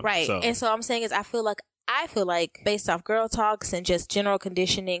taking up time. Right. And so I'm saying is I feel like based off girl talks and just general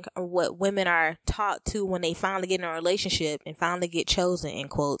conditioning, or what women are taught to when they finally get in a relationship and finally get chosen, in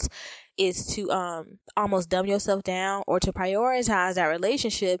quotes, is to almost dumb yourself down or to prioritize that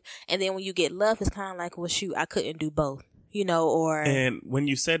relationship. And then when you get love, it's kind of like, well, shoot, I couldn't do both, or. And when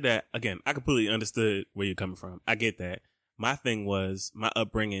you said that, again, I completely understood where you're coming from. I get that. My thing was my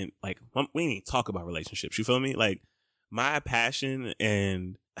upbringing, like, we didn't talk about relationships. You feel me? Like, my passion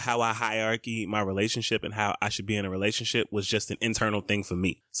and how I hierarchy my relationship and how I should be in a relationship was just an internal thing for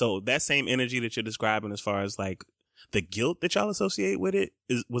me. So that same energy that you're describing as far as like the guilt that y'all associate with it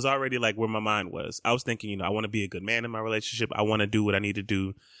was already like where my mind was. I was thinking, I want to be a good man in my relationship. I want to do what I need to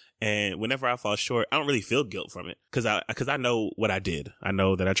do. And whenever I fall short, I don't really feel guilt from it because I know what I did. I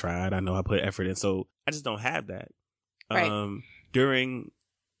know that I tried. I know I put effort in. So I just don't have that. Right. During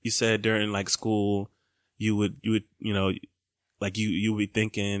like school, you would, like you would be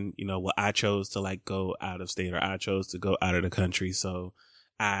thinking, well, I chose to like go out of state, or I chose to go out of the country. So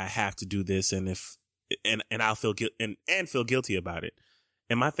I have to do this. And I'll feel feel guilty about it.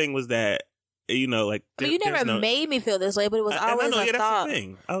 And my thing was that, you never made me feel this way, but it was always a thought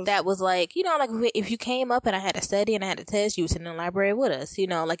that was like, like if you came up and I had to study and I had to test, you would sit in the library with us,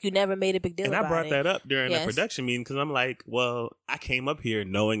 like you never made a big deal about it. And I brought that up during the production meeting because I'm like, well, I came up here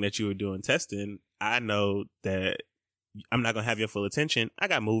knowing that you were doing testing. I know that I'm not going to have your full attention. I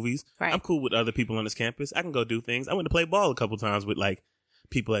got movies. Right. I'm cool with other people on this campus. I can go do things. I went to play ball a couple times with like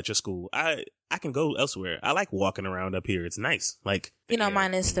people at your school. I can go elsewhere. I like walking around up here. It's nice. Like,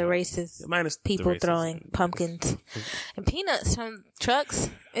 minus the racist people throwing pumpkins and peanuts from trucks.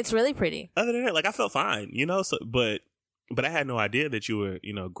 It's really pretty. Other than that, like, I felt fine, so, but I had no idea that you were,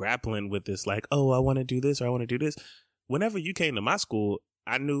 grappling with this, like, oh, I want to do this or I want to do this. Whenever you came to my school,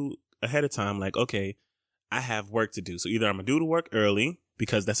 I knew ahead of time, like, okay, I have work to do. So either I'm going to do the work early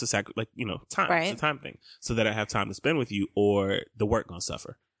because that's time. Right. It's a time thing. So that I have time to spend with you, or the work going to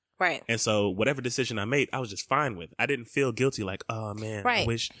suffer. Right. And so whatever decision I made, I was just fine with. I didn't feel guilty like, oh man, I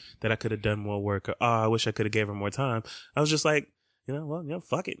wish that I could have done more work, or I wish I could have gave her more time. I was just like,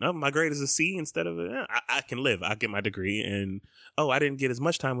 fuck it. No, my grade is a C instead of I can live. I get my degree, and I didn't get as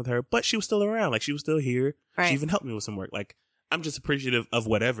much time with her, but she was still around. Like, she was still here. Right. She even helped me with some work. Like, I'm just appreciative of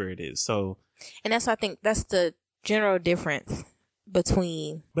whatever it is. So, and that's why I think that's the general difference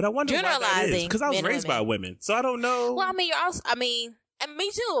between. But I wonder why that is, because I was raised by women, so I don't know. Well, you're also. And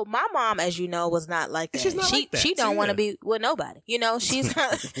me too. My mom, as you know, was not like that. She's not like that. She don't want to be with nobody. She's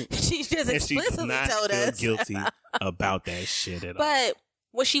not, she's just explicitly told us guilty about that shit at all. But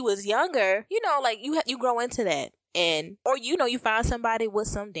when she was younger, like you grow into that, or you find somebody with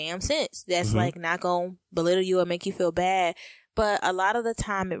some damn sense that's like not gonna belittle you or make you feel bad. But a lot of the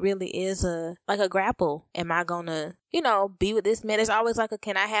time, it really is a grapple. Am I gonna, be with this man? It's always like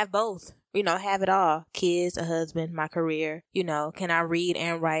can I have both? Have it all. Kids, a husband, my career. Can I read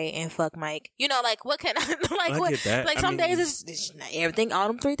and write and fuck Mike? What can I, I get that. Like some days it's not everything, all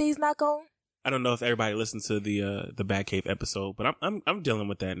them 3 things not going. I don't know if everybody listened to the Batcave episode, but I'm dealing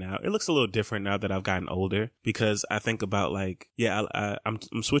with that now. It looks a little different now that I've gotten older, because I think about I'm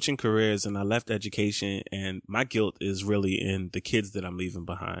switching careers, and I left education, and my guilt is really in the kids that I'm leaving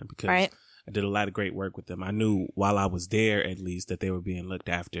behind, because right. I did a lot of great work with them. I knew while I was there, at least, that they were being looked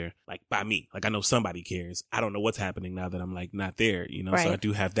after, by me. I know somebody cares. I don't know what's happening now that I'm not there, Right. So I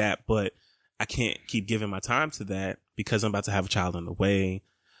do have that, but I can't keep giving my time to that because I'm about to have a child on the way.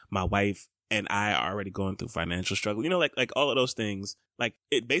 My wife and I are already going through financial struggle. Like all of those things.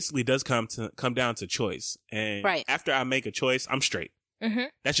 It basically does come down to choice. And right. after I make a choice, I'm straight. Mm-hmm.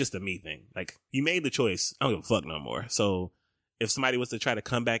 That's just a me thing. You made the choice. I don't give a fuck no more. So if somebody was to try to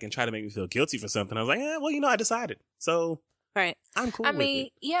come back and try to make me feel guilty for something, I was like, I decided. So right. I'm cool with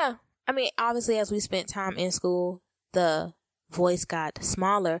it. Yeah. Obviously, as we spent time in school, the voice got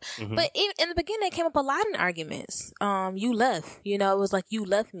smaller. Mm-hmm. But in the beginning, it came up a lot in arguments. You left. It was you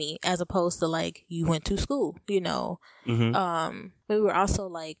left me, as opposed to you went to school. Mm-hmm. We were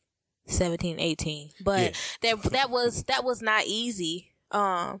also 17, 18, but yeah. that was not easy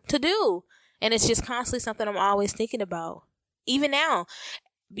to do, and it's just constantly something I'm always thinking about. Even now,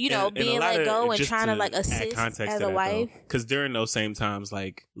 being let go and trying to assist as a wife. Because during those same times,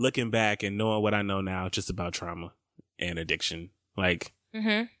 looking back and knowing what I know now, just about trauma and addiction,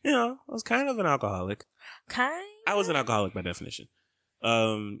 mm-hmm. I was kind of an alcoholic. I was an alcoholic by definition.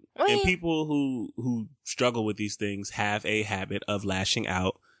 And people who struggle with these things have a habit of lashing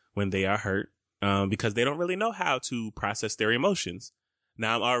out when they are hurt, because they don't really know how to process their emotions.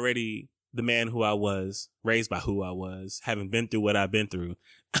 Now I'm already the man who I was, raised by who I was, having been through what I've been through.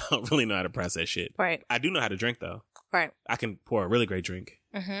 I don't really know how to process shit. Right. I do know how to drink though. Right. I can pour a really great drink,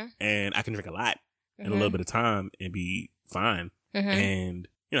 mm-hmm. and I can drink a lot in mm-hmm. a little bit of time and be fine. Mm-hmm. And,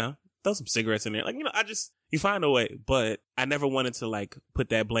 throw some cigarettes in there. You find a way, but I never wanted to put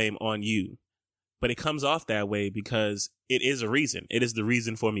that blame on you. But it comes off that way because it is a reason. It is the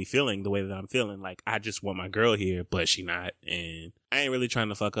reason for me feeling the way that I'm feeling. I just want my girl here, but she not. And I ain't really trying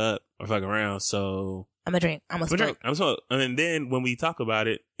to fuck up or fuck around. So I'm a drink. I'm a smoke. I'm smoke. And then when we talk about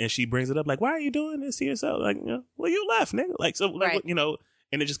it and she brings it up, why are you doing this to yourself? Well, you left, nigga. Right.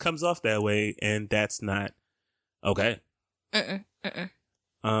 And it just comes off that way. And that's not okay. And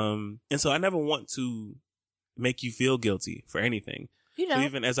so I never want to make you feel guilty for anything. So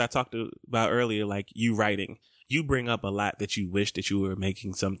even as I talked about earlier, you writing, you bring up a lot that you wish that you were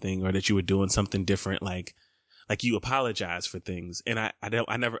making something or that you were doing something different. Like you apologize for things. And I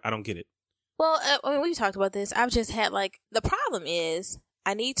don't get it. Well, we talked about this. I've just had the problem is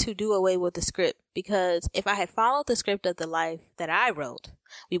I need to do away with the script, because if I had followed the script of the life that I wrote,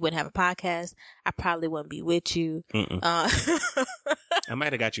 we wouldn't have a podcast. I probably wouldn't be with you. I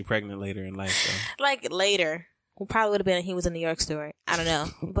might have got you pregnant later in life, though. Later. Probably would have been a He Was in New York story. I don't know.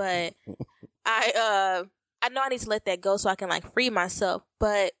 But I know I need to let that go so I can free myself.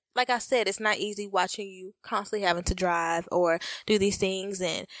 But like I said, it's not easy watching you constantly having to drive or do these things.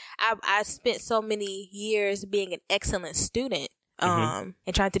 And I spent so many years being an excellent student, and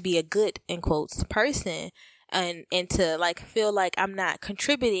trying to be a good, in quotes, person. And to feel like I'm not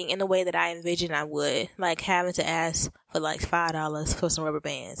contributing in the way that I envisioned I would, having to ask for $5 for some rubber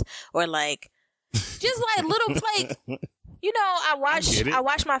bands, or just little I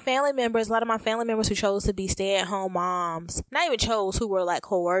watched my family members, a lot of my family members who chose to be stay-at-home moms, not even chose, who were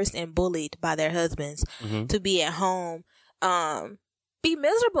coerced and bullied by their husbands to be at home, be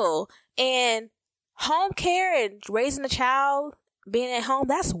miserable. And home care and raising a child, being at home,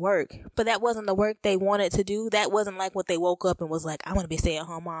 that's work. But that wasn't the work they wanted to do. That wasn't what they woke up and was I want to be a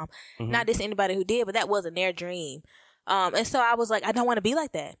stay-at-home mom. Not just anybody who did, but that wasn't their dream. And so I was I don't want to be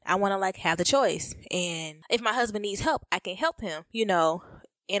like that. I want to have the choice. And if my husband needs help, I can help him,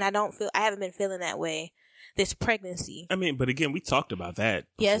 and I haven't been feeling that way this pregnancy. But again, we talked about that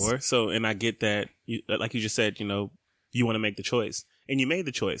before. Yes. So, and I get that, like you just said, you want to make the choice, and you made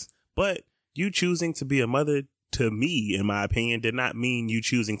the choice, but you choosing to be a mother, to me, in my opinion, did not mean you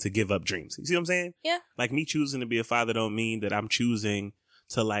choosing to give up dreams. You see what I'm saying? Yeah. Me choosing to be a father don't mean that I'm choosing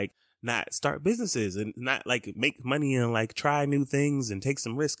to not start businesses and not make money and try new things and take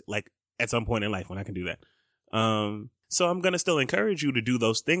some risk at some point in life when I can do that. So I'm going to still encourage you to do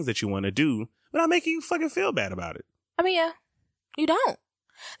those things that you want to do, but I'm making you fucking feel bad about it. Yeah, you don't.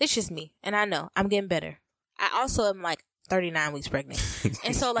 It's just me. And I know I'm getting better. I also am 39 weeks pregnant.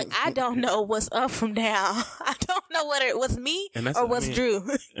 And so I don't know what's up from down. I don't know whether it was me And that's or what I was mean.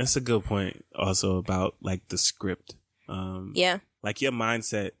 Drew. That's a good point also about like the script. Yeah. Like your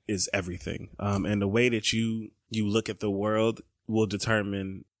mindset is everything. And the way that you look at the world will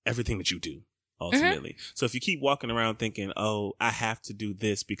determine everything that you do ultimately. Mm-hmm. So if you keep walking around thinking, oh, I have to do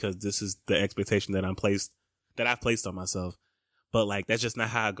this because this is the expectation that I've placed on myself. But like, that's just not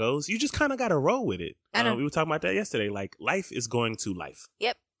how it goes. You just kind of got to roll with it. I know. We were talking about that yesterday. Like life is going to life.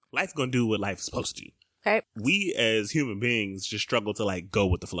 Yep. Life's going to do what life is supposed to do. Right. We as human beings just struggle to like go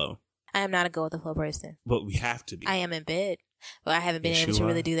with the flow. I am not a go with the flow person. But we have to be. I am in bed. But I haven't been able to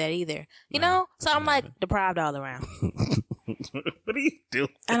really do that either. You No, know? So I'm like deprived all around. What are you doing?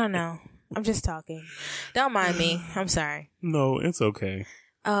 I don't know. I'm just talking. Don't mind me. I'm sorry. No, it's okay.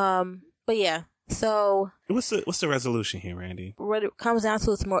 But yeah. So What's the resolution here, Randy? what it comes down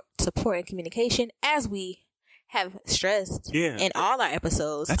to is more support and communication, as we have stressed in all our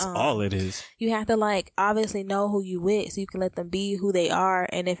episodes. That's all it is. You have to like obviously know who you with so you can let them be who they are,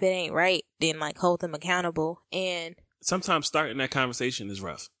 and if it ain't right, then like hold them accountable. And sometimes starting that conversation is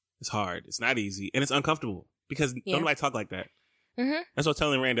rough. It's hard. It's not easy, and it's uncomfortable because nobody talk like that. Mm-hmm. That's what I was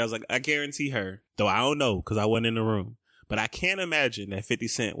telling Randy. I was like, I guarantee her, though I don't know because I wasn't in the room, but I can't imagine that 50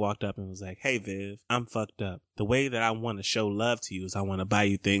 Cent walked up and was like, hey, Viv, I'm fucked up. The way that I want to show love to you is I want to buy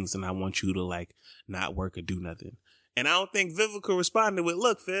you things and I want you to like not work or do nothing. And I don't think Vivica responded with,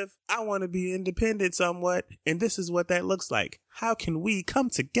 look, Viv, I want to be independent somewhat, and this is what that looks like. How can we come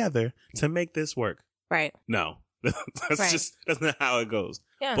together to make this work? Right. No. That's not how it goes.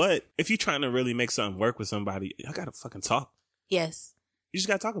 Yeah. But if you're trying to really make something work with somebody, I gotta fucking talk. Yes. You just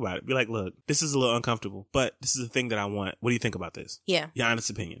gotta talk about it. Be like, look, this is a little uncomfortable, but this is the thing that I want. What do you think about this? Yeah. Your honest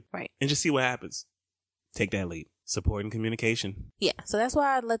opinion. Right. And just see what happens. Take that lead. Support and communication. Yeah. So that's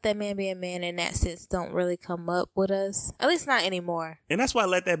why I let that man be a man in that sense don't really come up with us. At least not anymore. And that's why I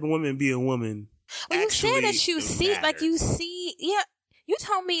let that woman be a woman. Well, you said that you see, like you see, yeah. You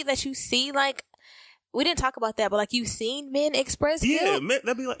told me that you see, like, we didn't talk about that, but like you've seen men express guilt? Yeah, men,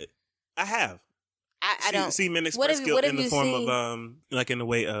 that'd be like, I have. I don't see men express guilt in the form of, like in the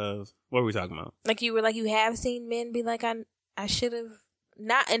way of, what were we talking about? Like you were like, you have seen men be like, I should have,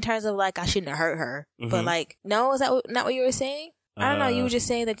 not in terms of like, I shouldn't have hurt her, but like, no, is that not what you were saying? I don't know. You were just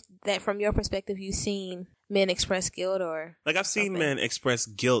saying that from your perspective, you've seen men express guilt or like I've seen men express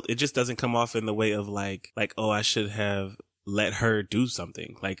guilt. It just doesn't come off in the way of like, oh, I should have let her do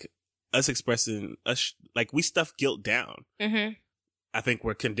something. Like us expressing like we stuff guilt down. Mm-hmm. I think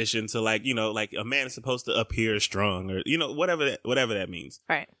we're conditioned to like, you know, like a man is supposed to appear strong or, you know, whatever that means.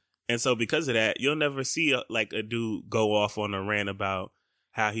 Right. And so because of that, you'll never see a dude go off on a rant about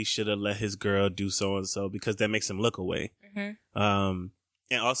how he should have let his girl do so and so because that makes him look away. Mm-hmm.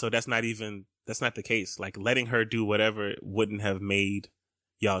 And also that's not the case. Like letting her do whatever wouldn't have made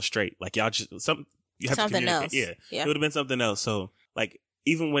y'all straight. Like y'all just you have something to else. Yeah. It would have been something else. So like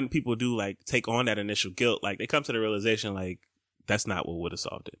even when people do like take on that initial guilt, like they come to the realization like that's not what would have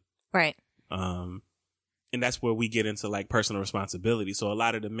solved it. Right. And that's where we get into like personal responsibility. So a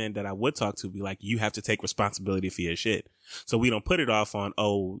lot of the men that I would talk to be like, you have to take responsibility for your shit. So we don't put it off on,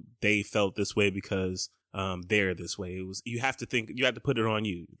 oh, they felt this way because they're this way. You have to put it on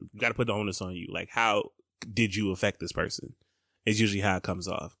you. You got to put the onus on you. Like, how did you affect this person? Is usually how it comes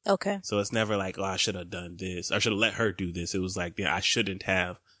off. Okay. So it's never like, oh, I should have done this. I should have let her do this. It was like, yeah, I shouldn't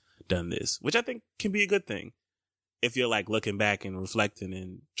have done this, which I think can be a good thing. If you're like looking back and reflecting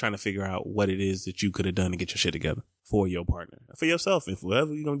and trying to figure out what it is that you could have done to get your shit together for your partner, for yourself, and for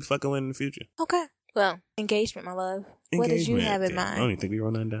whoever you're going to be fucking with in the future. Okay. Well, engagement, my love. What did you have in mind? I don't even think we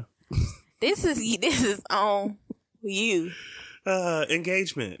wrote nothing down. This is on you.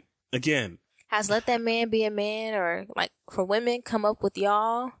 Engagement. Again. Has let that man be a man, or like for women come up with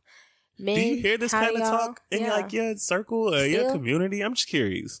y'all? Men, do you hear this kind of talk in like your circle or your community? I'm just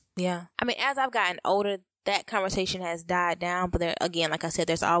curious. Yeah. I mean, as I've gotten older, that conversation has died down, but there, again, like I said,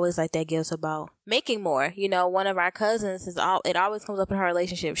 there's always like that guilt about making more. You know, one of our cousins it always comes up in her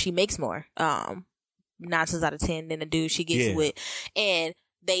relationship. She makes more, 9 times out of 10 than the dude she gets with. And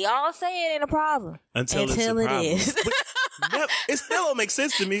they all say it ain't a problem until it is. But it still don't make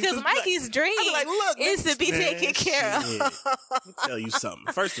sense to me. Because Mikey's dream is to be taken care of. Let me tell you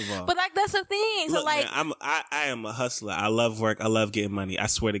something. First of all. But like, that's the thing. So look, like, man, I am a hustler. I love work. I love getting money. I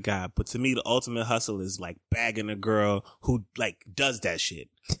swear to God. But to me, the ultimate hustle is like bagging a girl who like does that shit.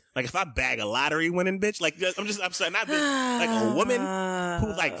 Like if I bag a lottery winning bitch, like I'm saying not bitch, like a woman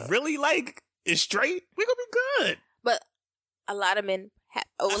who like really like is straight, we gonna be good. But a lot of men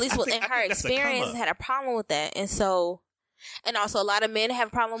or at least in her experience, had a problem with that. And so, and also a lot of men have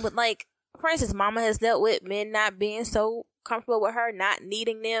a problem with, like, for instance, Mama has dealt with men not being so comfortable with her not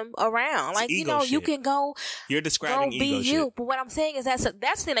needing them around. Like, you know, shit. you can go. You're describing be ego you. shit. But what I'm saying is that's the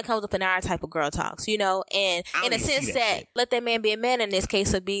thing that comes up in our type of girl talks, you know, and I in don't a even see sense that that shit. let that man be a man in this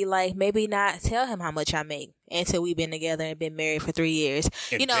case would be like, maybe not tell him how much I make until we've been together and been married for 3 years.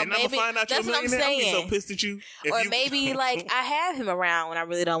 And you know, then maybe I'ma find out that's you're a what I'm millionaire. I'm gonna be saying. so pissed at you. If Or you- maybe like I have him around when I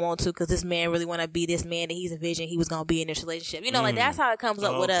really don't want to because this man really want to be this man that he's envisioned he was going to be in this relationship. You know, like that's how it comes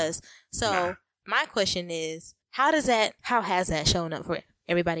up with Okay. us. So Nah. my question is, how has that shown up for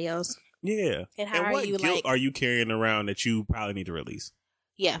everybody else? Yeah. And how are what you, guilt like- are you carrying around that you probably need to release?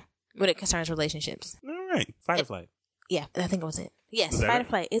 Yeah, when it concerns relationships. All right. Fight or flight. Yeah, I think it was it. Yes, Is that fight it? or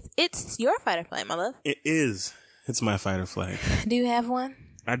flight. It's your fight or flight, my love. It is. It's my fight or flight. Do you have one?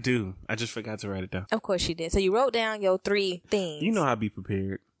 I do. I just forgot to write it down. Of course you did. So you wrote down your 3 things. You know I'll be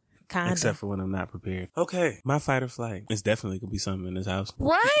prepared. Kinda. Except for when I'm not prepared. Okay. My fight or flight. It's definitely going to be something in this house.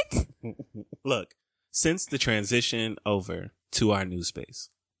 What? Look, since the transition over to our new space,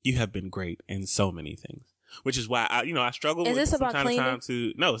 you have been great in so many things. Which is why I struggle Is with this from about time to cleaning? time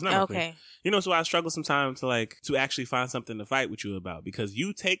to no, it's not about cleaning. Okay. You know, so I struggle sometimes to actually find something to fight with you about because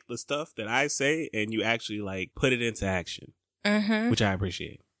you take the stuff that I say and you actually like put it into action, Mm-hmm. which I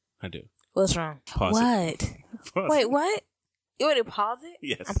appreciate. I do. What's wrong? Pause What? it. Pause Wait, it. what? You want to pause it?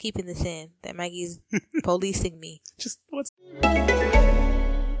 Yes. I'm keeping this in. That Maggie's policing me. Just what's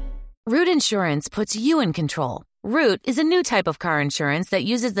Root Insurance puts you in control. Root is a new type of car insurance that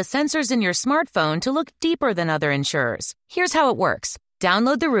uses the sensors in your smartphone to look deeper than other insurers. Here's how it works.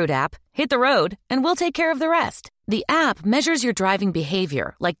 Download the Root app, hit the road, and we'll take care of the rest. The app measures your driving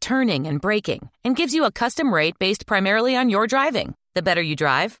behavior, like turning and braking, and gives you a custom rate based primarily on your driving. The better you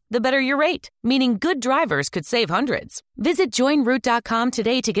drive, the better your rate, meaning good drivers could save hundreds. Visit joinroot.com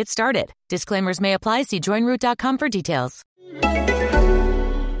today to get started. Disclaimers may apply. See joinroot.com for details.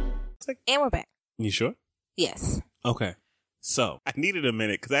 And we're back. You sure? Yes. Okay. So I needed a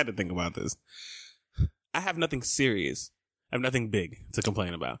minute because I had to think about this. I have nothing serious. I have nothing big to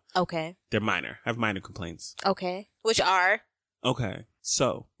complain about. Okay. They're minor. I have minor complaints. Okay. Which are? Okay.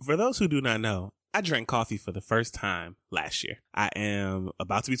 So for those who do not know, I drank coffee for the first time last year. I am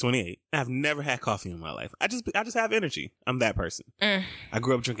about to be 28. I have never had coffee in my life. I just have energy. I'm that person. I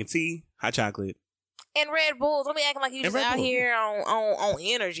grew up drinking tea, hot chocolate. And Red Bulls. Don't be acting like you And just Red out Bull. here on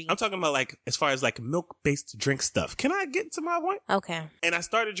energy. I'm talking about like as far as like milk-based drink stuff. Can I get to my point? Okay. And I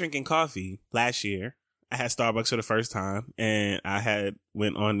started drinking coffee last year. I had Starbucks for the first time and I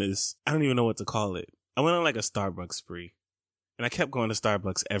went on this, I don't even know what to call it. I went on like a Starbucks spree. And I kept going to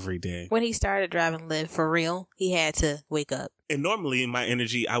Starbucks every day. When he started driving Lyft for real, he had to wake up. And normally in my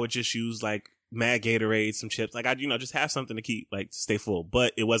energy, I would just use like Mad Gatorade, some chips. Like I'd, just have something to keep, like to stay full,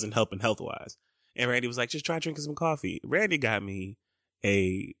 but it wasn't helping health-wise. And Randy was like, just try drinking some coffee. Randy got me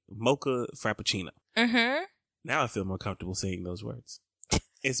a mocha frappuccino. Mm-hmm. Now I feel more comfortable saying those words.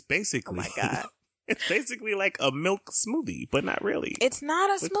 It's basically, Oh my God. It's basically like a milk smoothie, but not really. It's not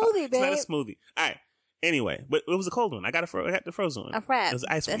a smoothie, It's babe. not a smoothie. All right. Anyway, but it was a cold one. I got the frozen one. A frap. It was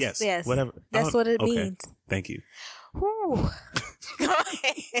ice. That's- Yes. Whatever. That's what it Okay. means. Thank you. Whew. Go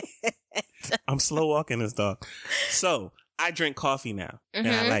ahead. I'm slow walking this dog. So I drink coffee now, and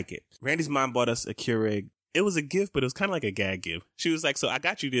I Mhm. like it. Randy's mom bought us a Keurig. It was a gift, but it was kind of like a gag gift. She was like, so I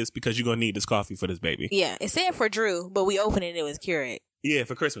got you this because you're going to need this coffee for this baby. Yeah, it said for Drew, but we opened it and it was Keurig. Yeah,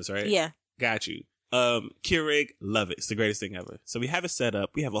 for Christmas, right? Yeah. Got you. Keurig, love it. It's the greatest thing ever. So we have it set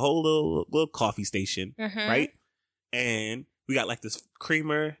up. We have a whole little coffee station, Mhm. right? And we got like this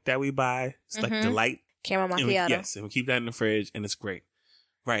creamer that we buy. It's like Mhm. Delight. Caramel And we, macchiato. yes, and we keep that in the fridge, and it's great.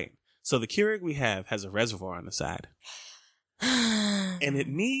 Right. So the Keurig we have has a reservoir on the side. And it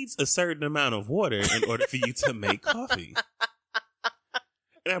needs a certain amount of water in order for you to make coffee.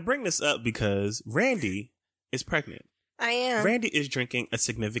 And I bring this up because Randy is pregnant. I am. Randy is drinking a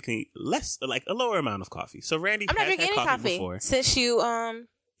significantly less, like a lower amount of coffee. So Randy I'm not has drinking had any coffee before. since you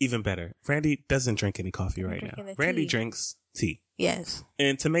Even better, Randy doesn't drink any coffee right now. drinking the Randy tea. drinks tea. yes,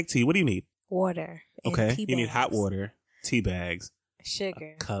 And to make tea, what do you need? water. and Okay, tea you need hot bags, water, tea bags,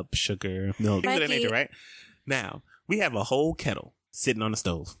 sugar. cup, sugar, milk, things of that Mikey. nature, right? Now, we have a whole kettle sitting on the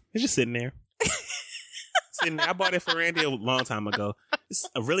stove. It's just sitting there. Sitting there. I bought it for Randy a long time ago. It's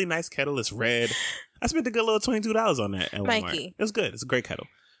a really nice kettle. It's red. I spent a good little $22 on that at Walmart. Mikey. It was good. It's a great kettle.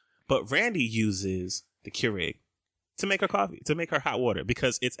 But Randy uses the Keurig to make her coffee, to make her hot water,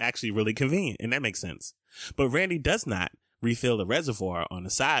 because it's actually really convenient, and that makes sense. But Randy does not refill the reservoir on the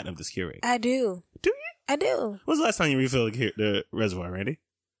side of this Keurig. I do. Do you? I do. When was the last time you refilled the reservoir, Randy?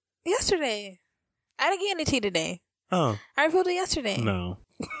 Yesterday. I didn't get any tea today. Oh, I refilled it yesterday. no.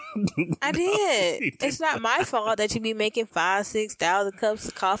 I did. It's not my fault that you be making 5,000-6,000 cups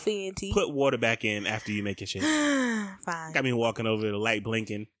of coffee and tea. Put water back in after you make your shit. Fine. Got me walking over the light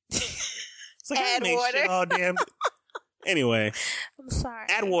blinking. It's like, Add I made water. shit all damn. Anyway, I'm sorry.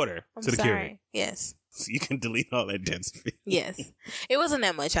 add water I'm to the sorry. Keurig. Yes. So you can delete all that dead space. Yes. It wasn't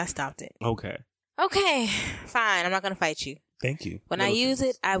that much. I stopped it. Okay. Okay. Fine. I'm not going to fight you. Thank you. When I use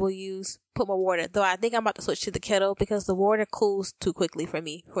it, I will put more water. Though I think I'm about to switch to the kettle because the water cools too quickly for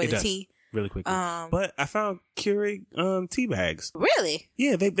me for the tea. Really quickly. But I found Keurig tea bags. Really?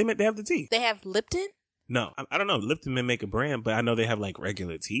 Yeah, they have the tea. They have Lipton? No, I don't know. Lipton may make a brand, but I know they have like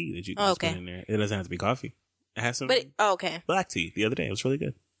regular tea that you can just put in there. It doesn't have to be coffee. It has some okay. black tea the other day. It was really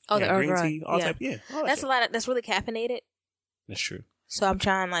good. Oh, the Earl green Grey. tea, all type. Yeah, all that's that a lot. That's really caffeinated. That's true. So I'm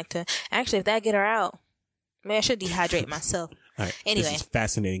trying to actually, if that get her out, maybe I should dehydrate myself. All right. Anyway, this is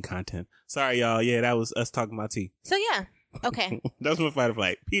fascinating content. Sorry, y'all. Yeah, that was us talking about tea. So yeah, okay. That was my fight or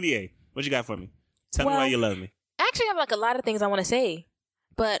flight. PDA, what you got for me? Tell me why you love me. I actually have like a lot of things I want to say,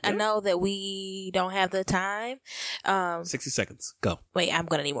 but Yeah. I know that we don't have the time. 60 seconds. Go. Wait, I'm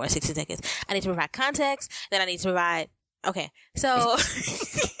gonna need more 60 seconds. I need to provide context. Then I need to provide. Okay, so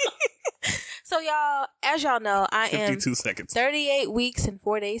so y'all, as y'all know, I am 52 seconds. 38 weeks and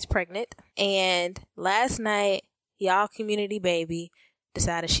 4 days pregnant, and last night, y'all community baby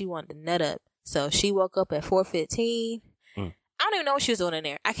decided she wanted to nut up. So she woke up at 4:15. I don't even know what she was doing in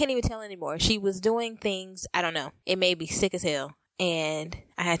there. I can't even tell anymore. She was doing things, I don't know. It made me sick as hell. And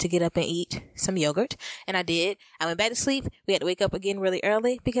I had to get up and eat some yogurt. And I did. I went back to sleep. We had to wake up again really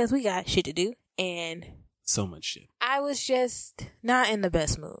early because we got shit to do. And So much shit. I was just not in the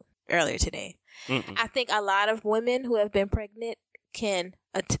best mood earlier today. I think a lot of women who have been pregnant can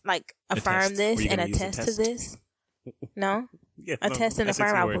affirm this and attest to this. No? Yeah, Attest and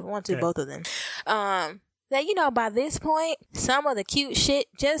affirm. I would want to both of them. That, you know, by this point, some of the cute shit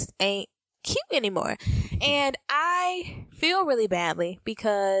just ain't cute anymore. And I feel really badly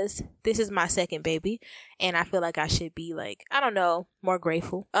because this is my second baby and I feel like I should be like, I don't know, more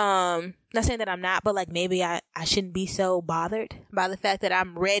grateful. Not saying that I'm not, but like maybe I shouldn't be so bothered by the fact that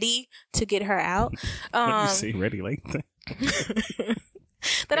I'm ready to get her out. Let me say ready like that.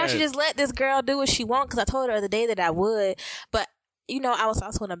 That I should just let this girl do what she wants because I told her the other day that I would. But, you know, I was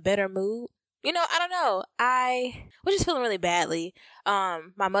also in a better mood. You know, I don't know. I was just feeling really badly.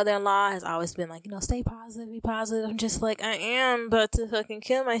 My mother-in-law has always been like, you know, stay positive, be positive. I'm just like, I am about to fucking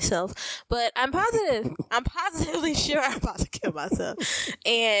kill myself. But I'm positive. I'm positively sure I'm about to kill myself.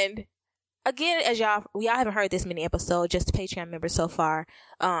 And again, as y'all haven't heard this many episodes, just Patreon members so far.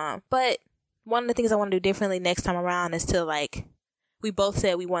 But one of the things I want to do differently next time around is to like, we both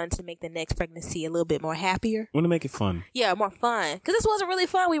said we wanted to make the next pregnancy a little bit more happier. Want to make it fun. Yeah, more fun. Because this wasn't really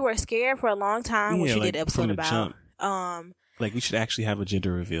fun. We were scared for a long time when she did an episode about. Like we should actually have a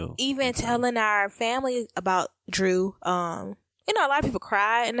gender reveal. Even telling our family about Drew. You know, a lot of people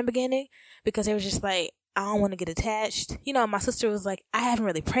cried in the beginning because they were just like, I don't want to get attached. You know, my sister was like, I haven't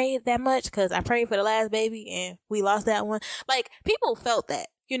really prayed that much because I prayed for the last baby and we lost that one. Like, people felt that,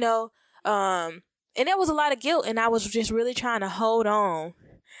 you know. And there was a lot of guilt, and I was just really trying to hold on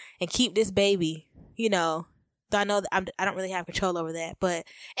and keep this baby, you know. Though I know that I don't really have control over that.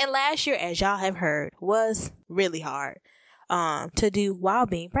 And last year, as y'all have heard, was really hard to do while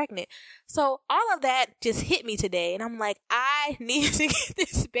being pregnant. So all of that just hit me today, and I'm like, I need to get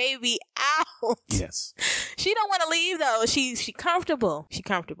this baby out. Yes. She don't want to leave, though. She comfortable. She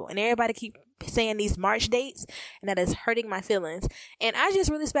comfortable. And everybody keep saying these March dates, and that is hurting my feelings. And I just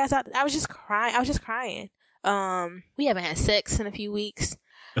really spazzed out. I was just crying. We haven't had sex in a few weeks.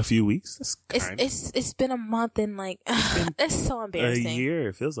 A few weeks? That's kind. It's been a month and like it's so embarrassing. A year,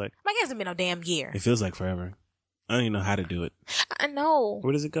 it feels like. Like it hasn't been no damn year. It feels like forever. I don't even know how to do it. I know.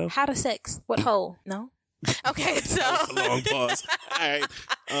 Where does it go? How to sex? What hole? No. Okay, so that was a long pause. All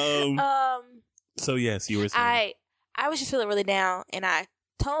right. So yes, you were saying. I was just feeling really down, and I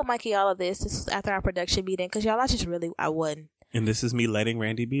told Mikey all of this. This was after our production meeting because y'all, I wasn't. And this is me letting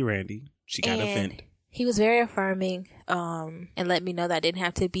Randy be Randy. She got offended. He was very affirming, and let me know that I didn't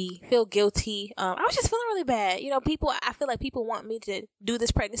have to feel guilty. I was just feeling really bad. You know, I feel like people want me to do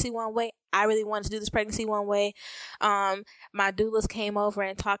this pregnancy one way. I really wanted to do this pregnancy one way. My doulas came over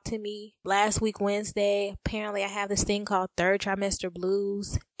and talked to me last week, Wednesday. Apparently I have this thing called third trimester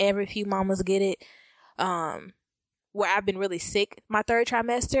blues. Every few mamas get it. Where I've been really sick my third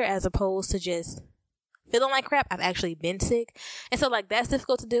trimester as opposed to just feeling like crap. I've actually been sick. And so like that's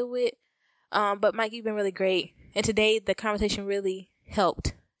difficult to deal with. But Mike, you've been really great. And today the conversation really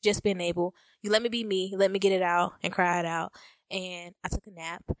helped. Just being able, you let me be me, let me get it out and cry it out. And I took a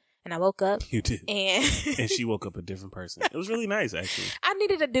nap And I woke up. You did. And she woke up a different person. It was really nice, actually. I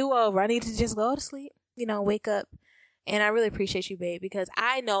needed a do-over. I needed to just go to sleep, wake up. And I really appreciate you, babe, because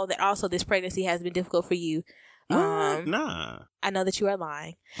I know that also this pregnancy has been difficult for you. Nah. I know that you are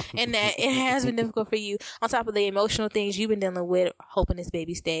lying and that it has been difficult for you on top of the emotional things you've been dealing with, hoping this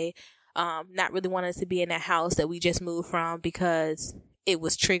baby stay, not really wanting us to be in that house that we just moved from because it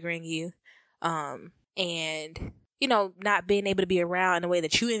was triggering you. And, not being able to be around in the way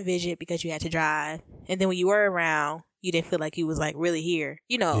that you envisioned because you had to drive. And then when you were around, you didn't feel like you was like really here,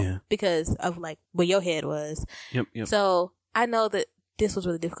 because of like where your head was. Yep. So I know that this was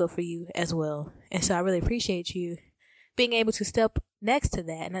really difficult for you as well. And so I really appreciate you being able to step next to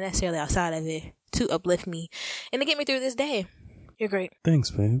that, not necessarily outside of it, to uplift me and to get me through this day. You're great.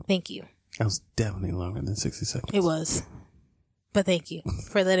 Thanks, babe. Thank you. That was definitely longer than 60 seconds. It was. But thank you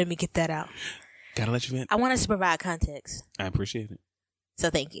for letting me get that out. Gotta let you vent. I want us to provide context. I appreciate it. So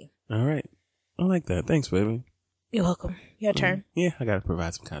thank you. All right. I like that. Thanks, baby. You're welcome. Your turn. Yeah, I gotta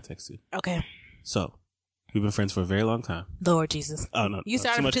provide some context too. Okay. So, we've been friends for a very long time. Lord Jesus. Oh, no. You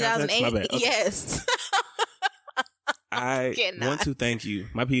started in 2008? My bad. Okay. Yes. I want to thank you.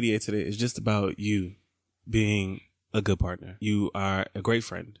 My PDA today is just about you being a good partner. You are a great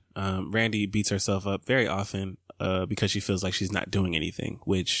friend. Randy beats herself up very often because she feels like she's not doing anything,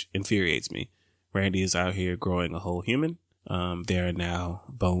 which infuriates me. Randy is out here growing a whole human. There are now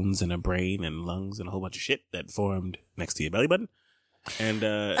bones and a brain and lungs and a whole bunch of shit that formed next to your belly button. And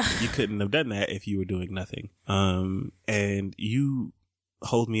you couldn't have done that if you were doing nothing. And you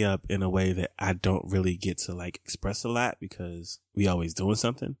hold me up in a way that I don't really get to like express a lot because we always doing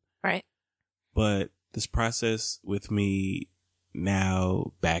something. Right. But this process with me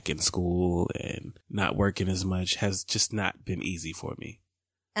now back in school and not working as much has just not been easy for me.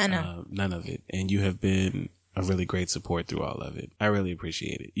 I know. None of it. And you have been a really great support through all of it. I really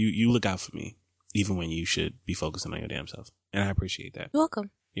appreciate it. You look out for me, even when you should be focusing on your damn self. And I appreciate that. You're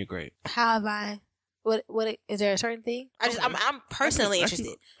welcome. You're great. How have I? What is there a certain thing? I'm personally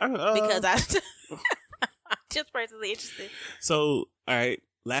interested because I'm just personally interested. So, all right,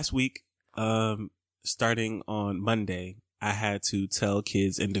 last week, starting on Monday, I had to tell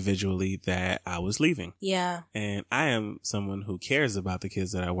kids individually that I was leaving. Yeah. And I am someone who cares about the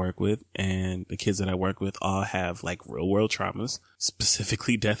kids that I work with, and the kids that I work with all have like real world traumas,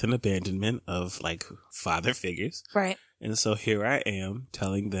 specifically death and abandonment of like father figures. Right. And so here I am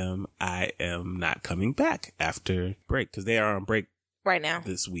telling them I am not coming back after break because they are on break right now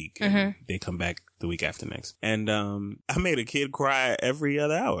this week. And they come back the week after next. And I made a kid cry every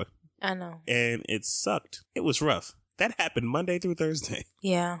other hour. I know. And it sucked. It was rough. That happened Monday through Thursday.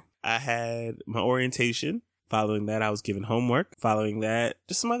 Yeah. I had my orientation. Following that, I was given homework. Following that,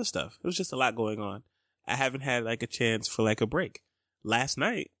 just some other stuff. It was just a lot going on. I haven't had like a chance for like a break. Last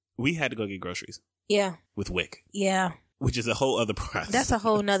night, we had to go get groceries. Yeah. With Wick. Yeah. Which is a whole other process. That's a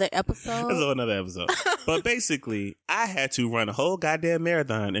whole nother episode. That's a whole nother episode. But basically, I had to run a whole goddamn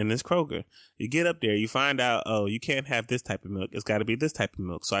marathon in this Kroger. You get up there, you find out, oh, you can't have this type of milk. It's got to be this type of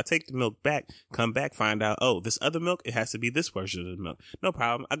milk. So I take the milk back, come back, find out, oh, this other milk, it has to be this version of the milk. No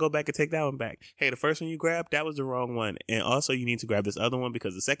problem. I go back and take that one back. Hey, the first one you grabbed, that was the wrong one. And also you need to grab this other one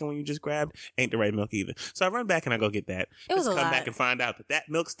because the second one you just grabbed ain't the right milk either. So I run back and I go get that. It was a lot. Come back and find out that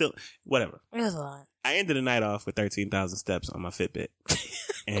milk still, whatever. It was a lot. I ended the night off with 13,000 steps on my Fitbit.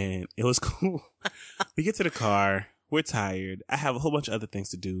 And it was cool. We get to the car. We're tired. I have a whole bunch of other things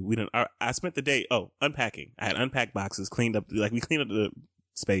to do. I spent the day, unpacking. I had unpacked boxes, cleaned up, we cleaned up the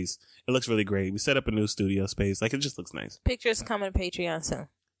space. It looks really great. We set up a new studio space. Like, it just looks nice. Pictures coming to Patreon soon.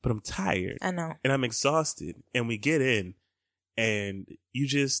 But I'm tired. I know. And I'm exhausted. And we get in and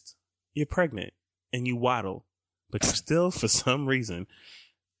you're pregnant and you waddle, but you still, for some reason,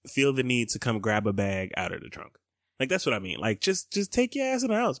 feel the need to come grab a bag out of the trunk. Like, that's what I mean. Like, just take your ass in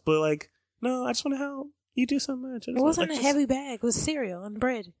the house. But like, no, I just want to help. You do so much. It wasn't a heavy bag. It was cereal and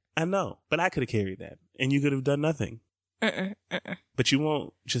bread. I know, but I could have carried that, and you could have done nothing. But you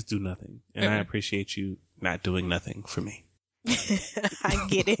won't just do nothing, and I appreciate you not doing nothing for me. I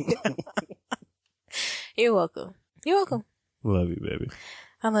get it. You're welcome. You're welcome. Love you, baby.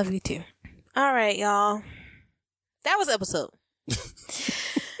 I love you too. All right, y'all. That was episode.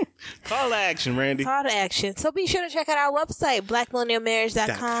 Call to action, Randy. Call to action. So be sure to check out our website,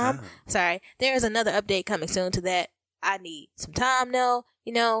 blackmillennialmarriage.com. Sorry. There is another update coming soon to that. I need some time now,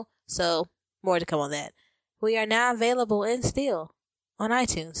 so more to come on that. We are now available and still on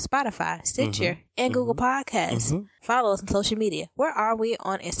iTunes, Spotify, Stitcher, and Google Podcasts. Follow us on social media. Where are we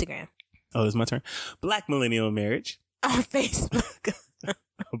on Instagram? Oh, it's my turn. Black Millennial Marriage. On Facebook.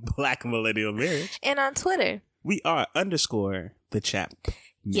 Black Millennial Marriage. And on Twitter. We are The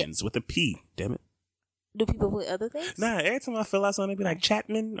Chapmans with a P. Damn it. Do people put other things? Nah, every time I fill out something, it'd be like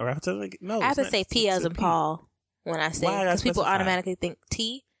Chapman, or I have to like no. I have to say P as in Paul when I say, because people automatically think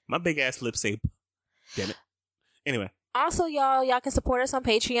T. My big ass lips say, damn it. Anyway. Also, y'all can support us on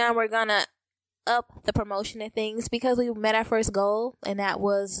Patreon. We're gonna up the promotion and things because we met our first goal, and that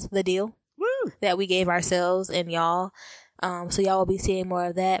was the deal. Woo! That we gave ourselves and y'all. So y'all will be seeing more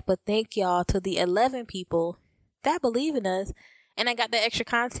of that. But thank y'all to the 11 people that believe in us. And I got the extra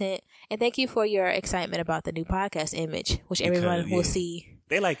content. And thank you for your excitement about the new podcast image, which everyone will see.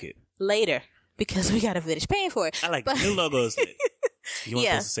 They like it. Later. Because we got to finish paying for it. I like the new logos. You weren't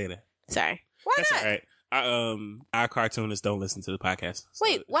supposed to say that. Sorry. Why That's not? All right. Our cartoonists don't listen to the podcast. So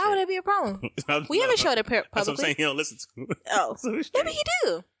wait, why would that be a problem? We haven't showed it publicly. That's what I'm saying. He don't listen to it. Oh. Maybe he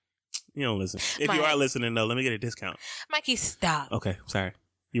do. You don't listen. If you are listening, though, let me get a discount. Mikey, stop. Okay. Sorry.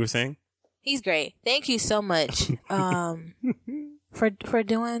 You were saying? He's great. Thank you so much for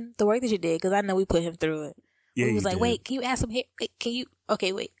doing the work that you did, because I know we put him through it. Yeah, he was like, wait, can you add some hair? Wait, can you?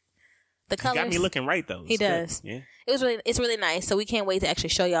 Okay, wait. The colors. He got me looking right, though. He does. Yeah. It's really nice. So we can't wait to actually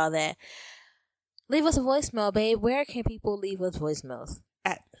show y'all that. Leave us a voicemail, babe. Where can people leave us voicemails?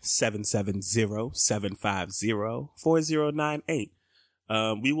 At 770-750-4098.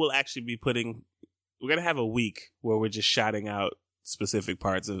 We will actually be we're going to have a week where we're just shouting out specific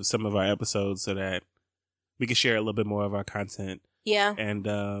parts of some of our episodes so that we can share a little bit more of our content. Yeah. And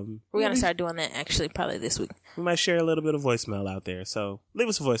we're going to start doing that actually probably this week. We might share a little bit of voicemail out there. So leave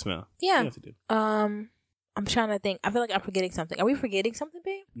us a voicemail. Yeah. You have to do. I'm trying to think. I feel like I'm forgetting something. Are we forgetting something,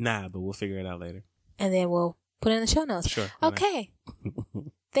 babe? Nah, but we'll figure it out later. And then we'll put it in the show notes. Sure. Okay.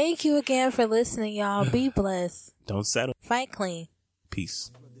 Thank you again for listening, y'all. Be blessed. Don't settle. Fight clean. Peace.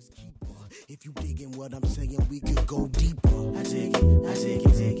 If you digging what I'm saying, we could go deeper. I dig it, I dig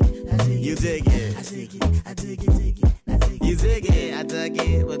it, dig it, I dig it. You dig it, I dig it, I dig it, dig it, I dig it. You dig it, I dug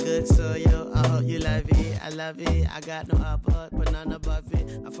it, we're good, so yo, I hope you love it, I love it. I got no upper, but none above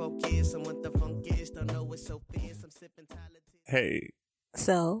it. I focus on what the funk is, don't know what's so fierce, I'm sipping Tyler. Hey.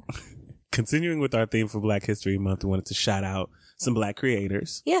 So. Continuing with our theme for Black History Month, we wanted to shout out some Black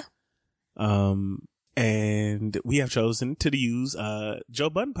creators. Yeah. And we have chosen to use Joe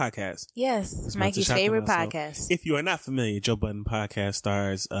Budden podcast. Yes, Mikey's favorite podcast. So if you are not familiar, Joe Budden podcast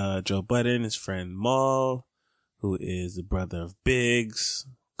stars Joe Budden, his friend Maul, who is the brother of Biggs,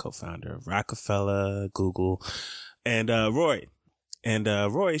 co-founder of Rockefeller, Google, and Roy. And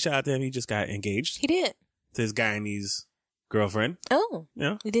Roy, shout out to him, he just got engaged. He did. To his Guyanese girlfriend. Oh,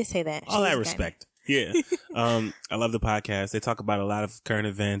 yeah, you did say that. All that respect. Yeah. I love the podcast. They talk about a lot of current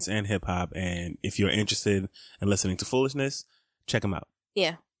events and hip hop. And if you're interested in listening to foolishness, check them out.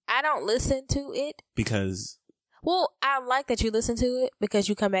 Yeah. I don't listen to it because. Well, I like that you listen to it because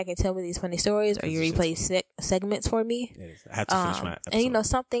you come back and tell me these funny stories or you replay segments for me. It is. I have to finish my episode. And you know,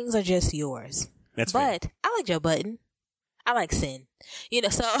 some things are just yours. That's But fair. I like Joe Budden. I like sin. You know,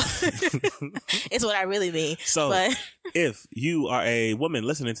 so it's what I really mean. So if you are a woman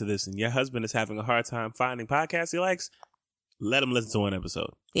listening to this and your husband is having a hard time finding podcasts he likes, let him listen to one episode.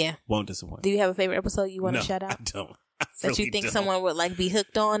 Yeah. Won't disappoint. Do you have a favorite episode you want to shout out? I don't. That you think someone would like be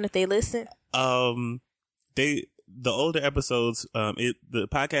hooked on if they listen? The older episodes, the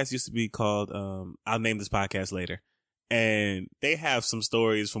podcast used to be called I'll name this podcast later. And they have some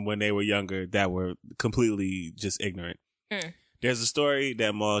stories from when they were younger that were completely just ignorant. There's a story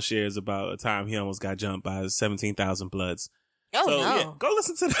that Maul shares about a time he almost got jumped by 17,000 Bloods. Oh, so, no. Yeah, go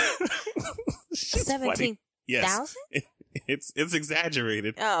listen to that. 17,000? Yes. It's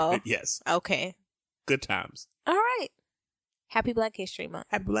exaggerated. Oh. Yes. Okay. Good times. All right. Happy Black History Month.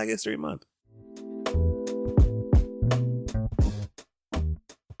 Happy Black History Month.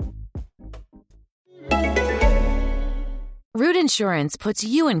 Root Insurance puts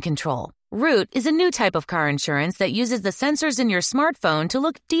you in control. Root is a new type of car insurance that uses the sensors in your smartphone to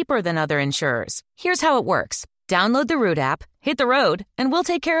look deeper than other insurers. Here's how it works. Download the Root app, hit the road, and we'll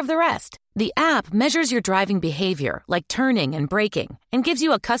take care of the rest. The app measures your driving behavior, like turning and braking, and gives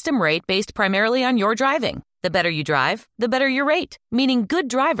you a custom rate based primarily on your driving. The better you drive, the better your rate, meaning good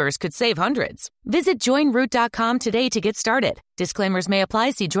drivers could save hundreds. Visit joinroot.com today to get started. Disclaimers may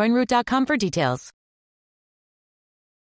apply. See joinroot.com for details.